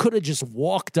 Could have just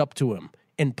walked up to him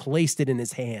and placed it in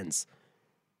his hands.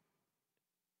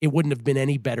 It wouldn't have been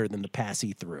any better than the pass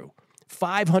he threw.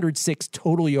 506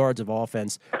 total yards of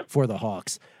offense for the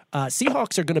Hawks.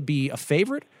 Seahawks are going to be a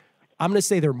favorite. I'm going to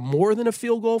say they're more than a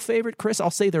field goal favorite. Chris,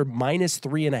 I'll say they're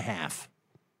 -3.5.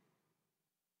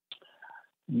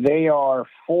 They are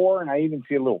 4, and I even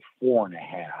see a little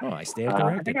 4.5. Oh, I stand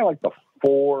corrected. I think I like the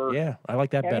 4. Yeah, I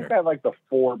like that better. I think I like the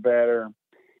 4 better.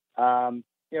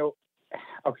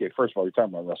 Okay, first of all, you're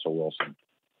talking about Russell Wilson.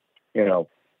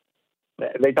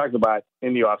 They talked about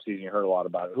in the offseason, you heard a lot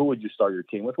about it. Who would you start your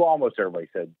team with? Well, almost everybody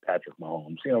said Patrick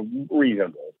Mahomes.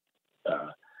 Reasonable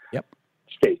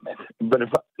statement. But if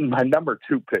my number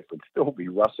 2 pick would still be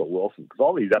Russell Wilson, because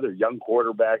all these other young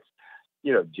quarterbacks,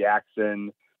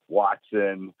 Jackson,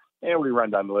 Watson, and we run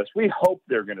down the list. We hope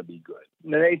they're going to be good.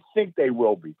 And they think they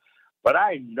will be. But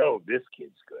I know this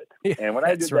kid's good. Yeah, and when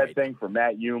I did that thing for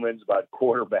Matt Humans about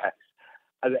quarterbacks,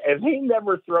 if he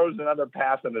never throws another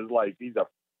pass in his life, he's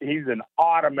an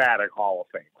automatic Hall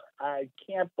of Famer. I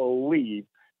can't believe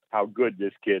how good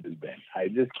this kid has been. I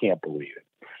just can't believe it.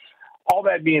 All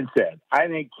that being said, I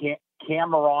think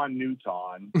Cameron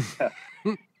Newton,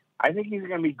 I think he's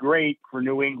going to be great for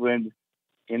New England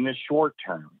in the short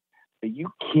term. But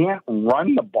you can't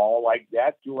run the ball like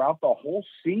that throughout the whole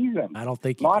season. I don't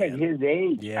think not at his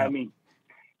age. Yeah. I mean,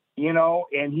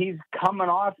 and he's coming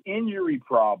off injury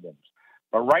problems.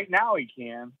 But right now he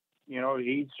can.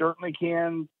 He certainly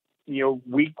can,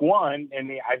 week one,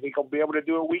 and I think he'll be able to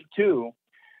do it week two.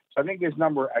 So I think this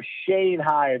number, a shade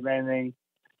high, if anything.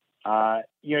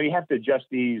 You have to adjust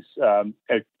these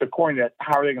according to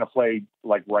how are they going to play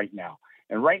like right now.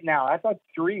 And right now, I thought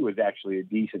 3 was actually a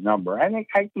decent number. I think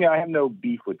I have no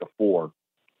beef with the 4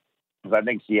 because I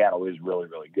think Seattle is really,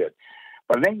 really good.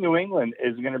 But I think New England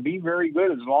is going to be very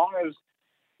good as long as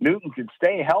Newton could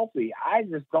stay healthy. I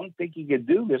just don't think he could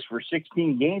do this for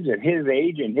 16 games at his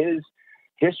age and his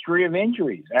history of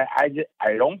injuries.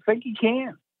 I don't think he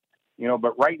can.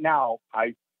 But right now,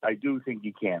 I do think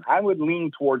he can. I would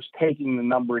lean towards taking the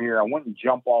number here. I wouldn't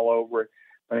jump all over it.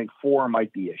 I think 4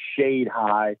 might be a shade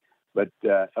high. But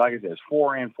like I said, it's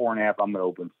 4 and 4.5. I'm going to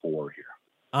open 4 here.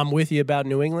 I'm with you about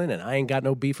New England, and I ain't got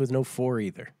no beef with no 4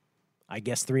 either. I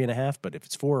guess 3.5, but if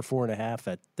it's 4 or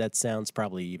 4.5, that sounds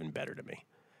probably even better to me.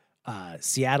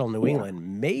 Seattle, New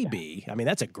England, maybe. I mean,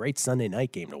 that's a great Sunday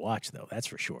night game to watch, though. That's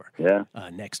for sure. Yeah.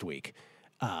 Next week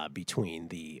between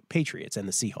the Patriots and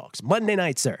the Seahawks. Monday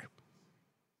night, sir.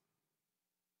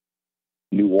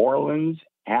 New Orleans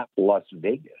at Las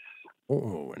Vegas.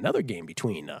 Oh, another game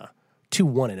between two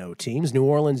 1-0 teams. New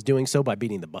Orleans doing so by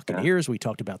beating the Buccaneers. We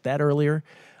talked about that earlier.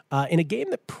 In a game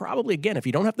that probably, again, if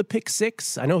you don't have the pick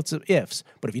six, I know it's ifs,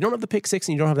 but if you don't have the pick six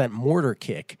and you don't have that mortar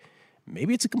kick,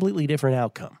 maybe it's a completely different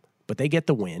outcome. But they get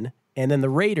the win. And then the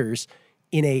Raiders,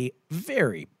 in a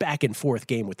very back and forth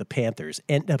game with the Panthers,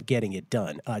 end up getting it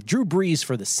done. Drew Brees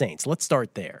for the Saints. Let's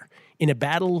start there. In a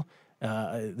battle,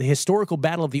 the historical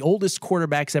battle of the oldest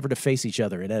quarterbacks ever to face each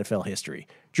other in NFL history,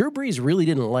 Drew Brees really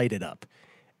didn't light it up.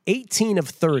 18 of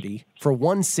 30 for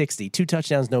 160, 2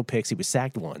 touchdowns, no picks. He was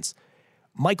sacked once.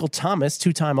 Michael Thomas,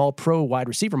 2-time All-Pro wide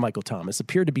receiver Michael Thomas,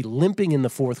 appeared to be limping in the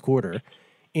fourth quarter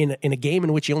in a game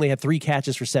in which he only had 3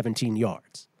 catches for 17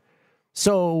 yards.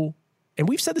 So, and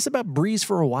we've said this about Brees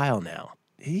for a while now.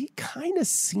 He kind of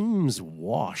seems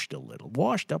washed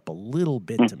up a little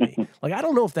bit to me. Like,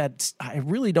 I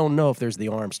really don't know if there's the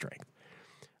arm strength.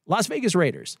 Las Vegas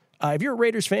Raiders. If you're a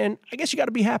Raiders fan, I guess you got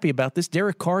to be happy about this.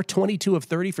 Derek Carr, 22 of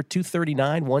 30 for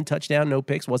 239, 1 touchdown, no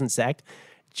picks, wasn't sacked.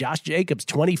 Josh Jacobs,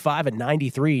 25 of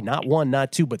 93, not 1,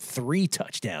 not 2, but 3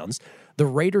 touchdowns. The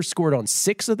Raiders scored on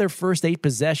 6 of their first 8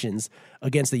 possessions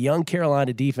against the young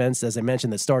Carolina defense, as I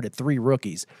mentioned, that started 3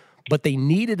 rookies. But they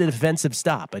needed a defensive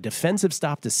stop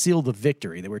to seal the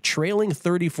victory. They were trailing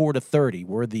 34-30,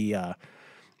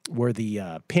 were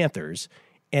the Panthers.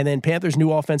 And then Panthers'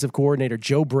 new offensive coordinator,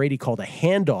 Joe Brady, called a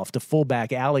handoff to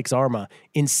fullback Alex Arma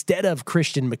instead of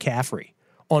Christian McCaffrey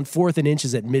on 4th and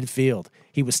inches at midfield.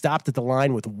 He was stopped at the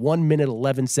line with 1 minute,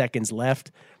 11 seconds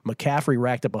left. McCaffrey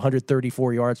racked up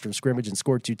 134 yards from scrimmage and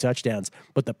scored 2 touchdowns,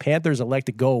 but the Panthers elect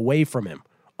to go away from him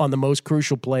on the most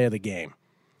crucial play of the game.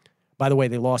 By the way,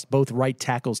 they lost both right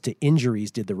tackles to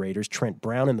injuries, did the Raiders. Trent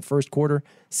Brown in the first quarter,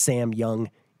 Sam Young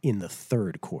in the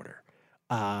third quarter.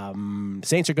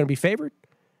 Saints are going to be favored.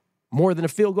 More than a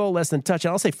field goal, less than a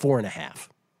touchdown. I'll say 4.5.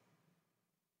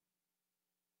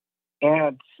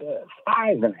 And it's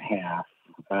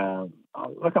 5.5.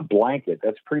 Like a blanket.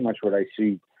 That's pretty much what I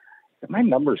see. My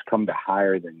numbers come to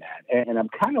higher than that. And I'm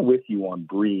kind of with you on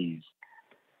Brees.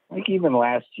 Like even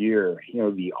last year,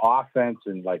 the offense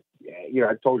and I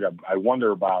told you, I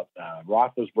wonder about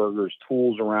Roethlisberger's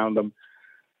tools around him.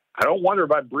 I don't wonder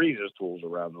about Brees' tools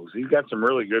around those. He's got some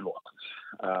really good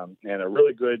ones and a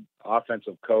really good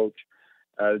offensive coach.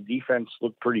 Defense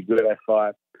looked pretty good, I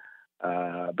thought.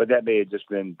 But that may have just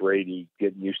been Brady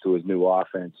getting used to his new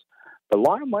offense. But a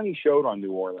lot of money showed on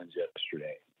New Orleans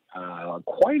yesterday.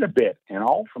 Quite a bit, and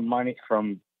all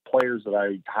from players that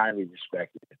I highly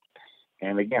respected.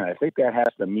 And again, I think that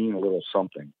has to mean a little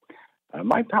something.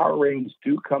 My power ratings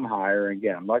do come higher.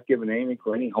 Again, I'm not giving anything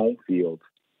for any home field.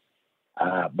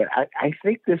 But I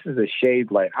think this is a shade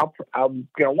light. I'm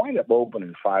going to wind up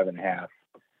opening 5.5.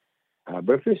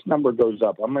 But if this number goes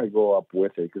up, I'm going to go up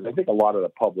with it because I think a lot of the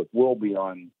public will be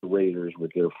on the Raiders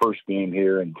with their first game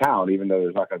here in town, even though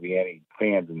there's not going to be any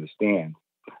fans in the stand.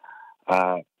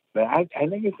 But I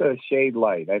think it's a shade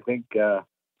light. I think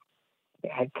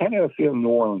I kind of feel New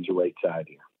Orleans the right side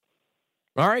here.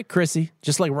 All right, Chrissy,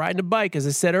 just like riding a bike, as I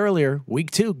said earlier,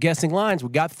 week 2, guessing lines, we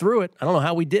got through it. I don't know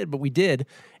how we did, but we did.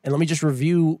 And let me just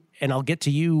review, and I'll get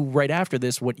to you right after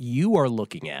this, what you are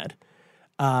looking at.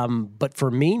 But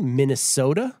for me,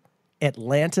 Minnesota,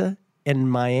 Atlanta, and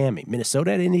Miami.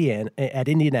 Minnesota at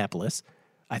Indianapolis,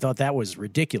 I thought that was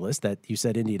ridiculous that you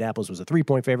said Indianapolis was a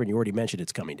 3-point favorite, and you already mentioned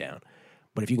it's coming down.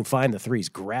 But if you can find the threes,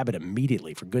 grab it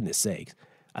immediately, for goodness sakes.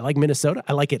 I like Minnesota.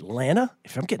 I like Atlanta.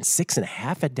 If I'm getting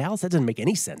 6.5 at Dallas, that doesn't make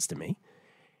any sense to me.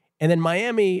 And then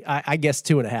Miami, I guess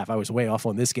 2.5. I was way off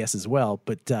on this guess as well,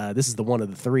 but this is the one of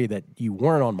the three that you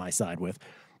weren't on my side with.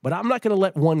 But I'm not going to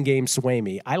let one game sway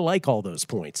me. I like all those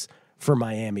points for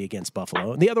Miami against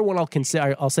Buffalo. And the other one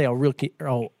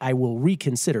I will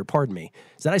reconsider, pardon me,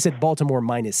 is that I said Baltimore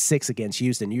 -6 against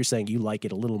Houston. You're saying you like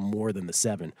it a little more than the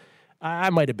 7.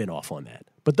 I might have been off on that.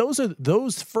 But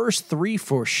those first three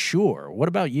for sure. What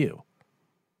about you?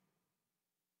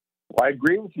 Well, I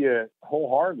agree with you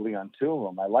wholeheartedly on two of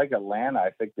them. I like Atlanta.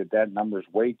 I think that number's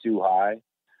way too high.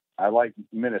 I like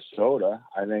Minnesota.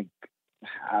 I think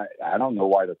I don't know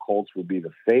why the Colts would be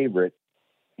the favorite.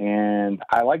 And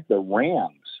I like the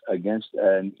Rams against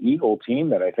an Eagle team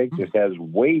that I think just has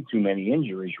way too many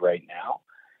injuries right now.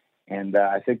 And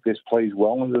I think this plays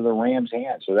well into the Rams'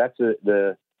 hands. So that's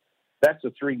the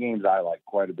 3 games I like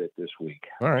quite a bit this week.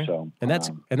 All right. So, and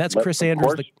that's Chris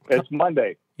Andrews. It's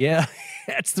Monday. Yeah,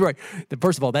 that's right.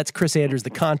 First of all, that's Chris Andrews,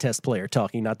 the contest player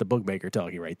talking, not the bookmaker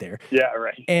talking right there. Yeah,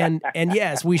 right. And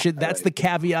yes, we should. That's right. The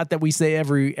caveat that we say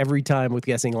every time with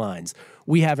Guessing Lines.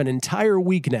 We have an entire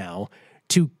week now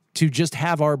to just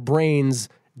have our brains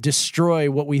destroy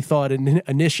what we thought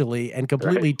initially and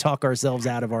completely talk ourselves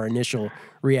out of our initial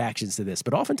reactions to this.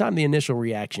 But oftentimes the initial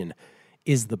reaction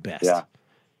is the best. Yeah.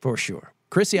 For sure.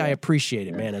 Chrissy, I appreciate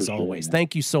it, man, as always.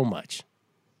 Thank you so much.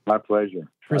 My pleasure.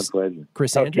 Chris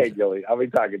Andrews. Okay, Gilly. I'll be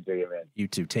talking to you, man. You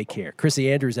too. Take care.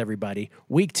 Chrissy Andrews, everybody.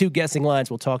 Week 2 Guessing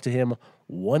Lines. We'll talk to him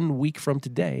 1 week from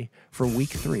today for Week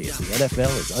 3 as the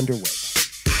NFL is underway.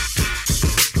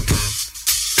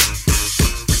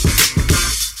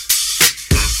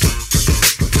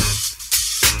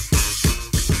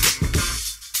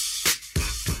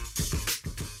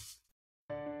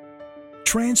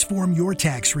 Transform your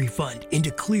tax refund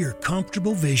into clear,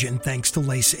 comfortable vision thanks to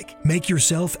LASIK. Make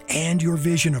yourself and your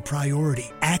vision a priority.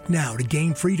 Act now to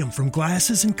gain freedom from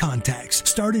glasses and contacts.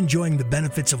 Start enjoying the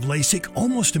benefits of LASIK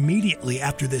almost immediately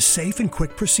after this safe and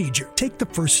quick procedure. Take the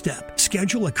first step.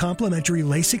 Schedule a complimentary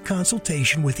LASIK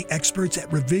consultation with the experts at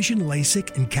Revision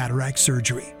LASIK and Cataract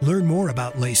Surgery. Learn more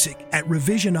about LASIK at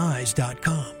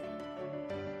revisioneyes.com.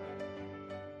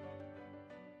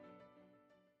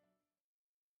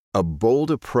 A bold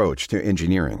approach to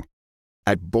engineering.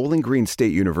 At Bowling Green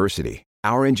State University,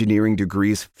 our engineering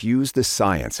degrees fuse the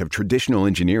science of traditional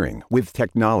engineering with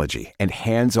technology and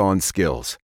hands-on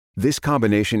skills. This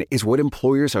combination is what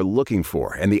employers are looking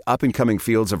for in the up-and-coming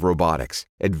fields of robotics,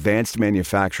 advanced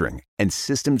manufacturing, and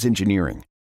systems engineering.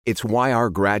 It's why our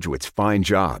graduates find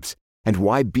jobs and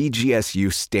why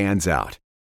BGSU stands out.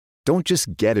 Don't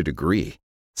just get a degree.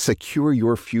 Secure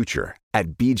your future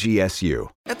at BGSU.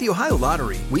 At the Ohio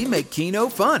Lottery, we make Keno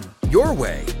fun. Your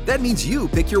way. That means you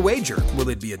pick your wager. Will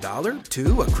it be $1,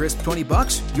 $2, a crisp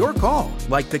 $20? Your call.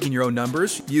 Like picking your own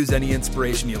numbers? Use any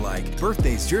inspiration you like.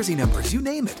 Birthdays, jersey numbers, you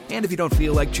name it. And if you don't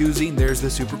feel like choosing, there's the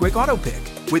Super Quick Auto Pick.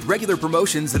 With regular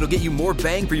promotions that'll get you more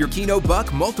bang for your Keno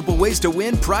buck, multiple ways to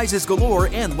win, prizes galore,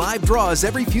 and live draws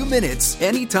every few minutes,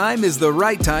 anytime is the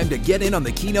right time to get in on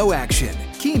the Keno action.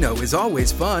 Keno is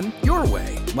always fun, your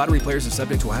way. Lottery players are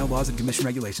subject to Ohio laws and commission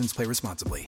regulations. Play responsibly.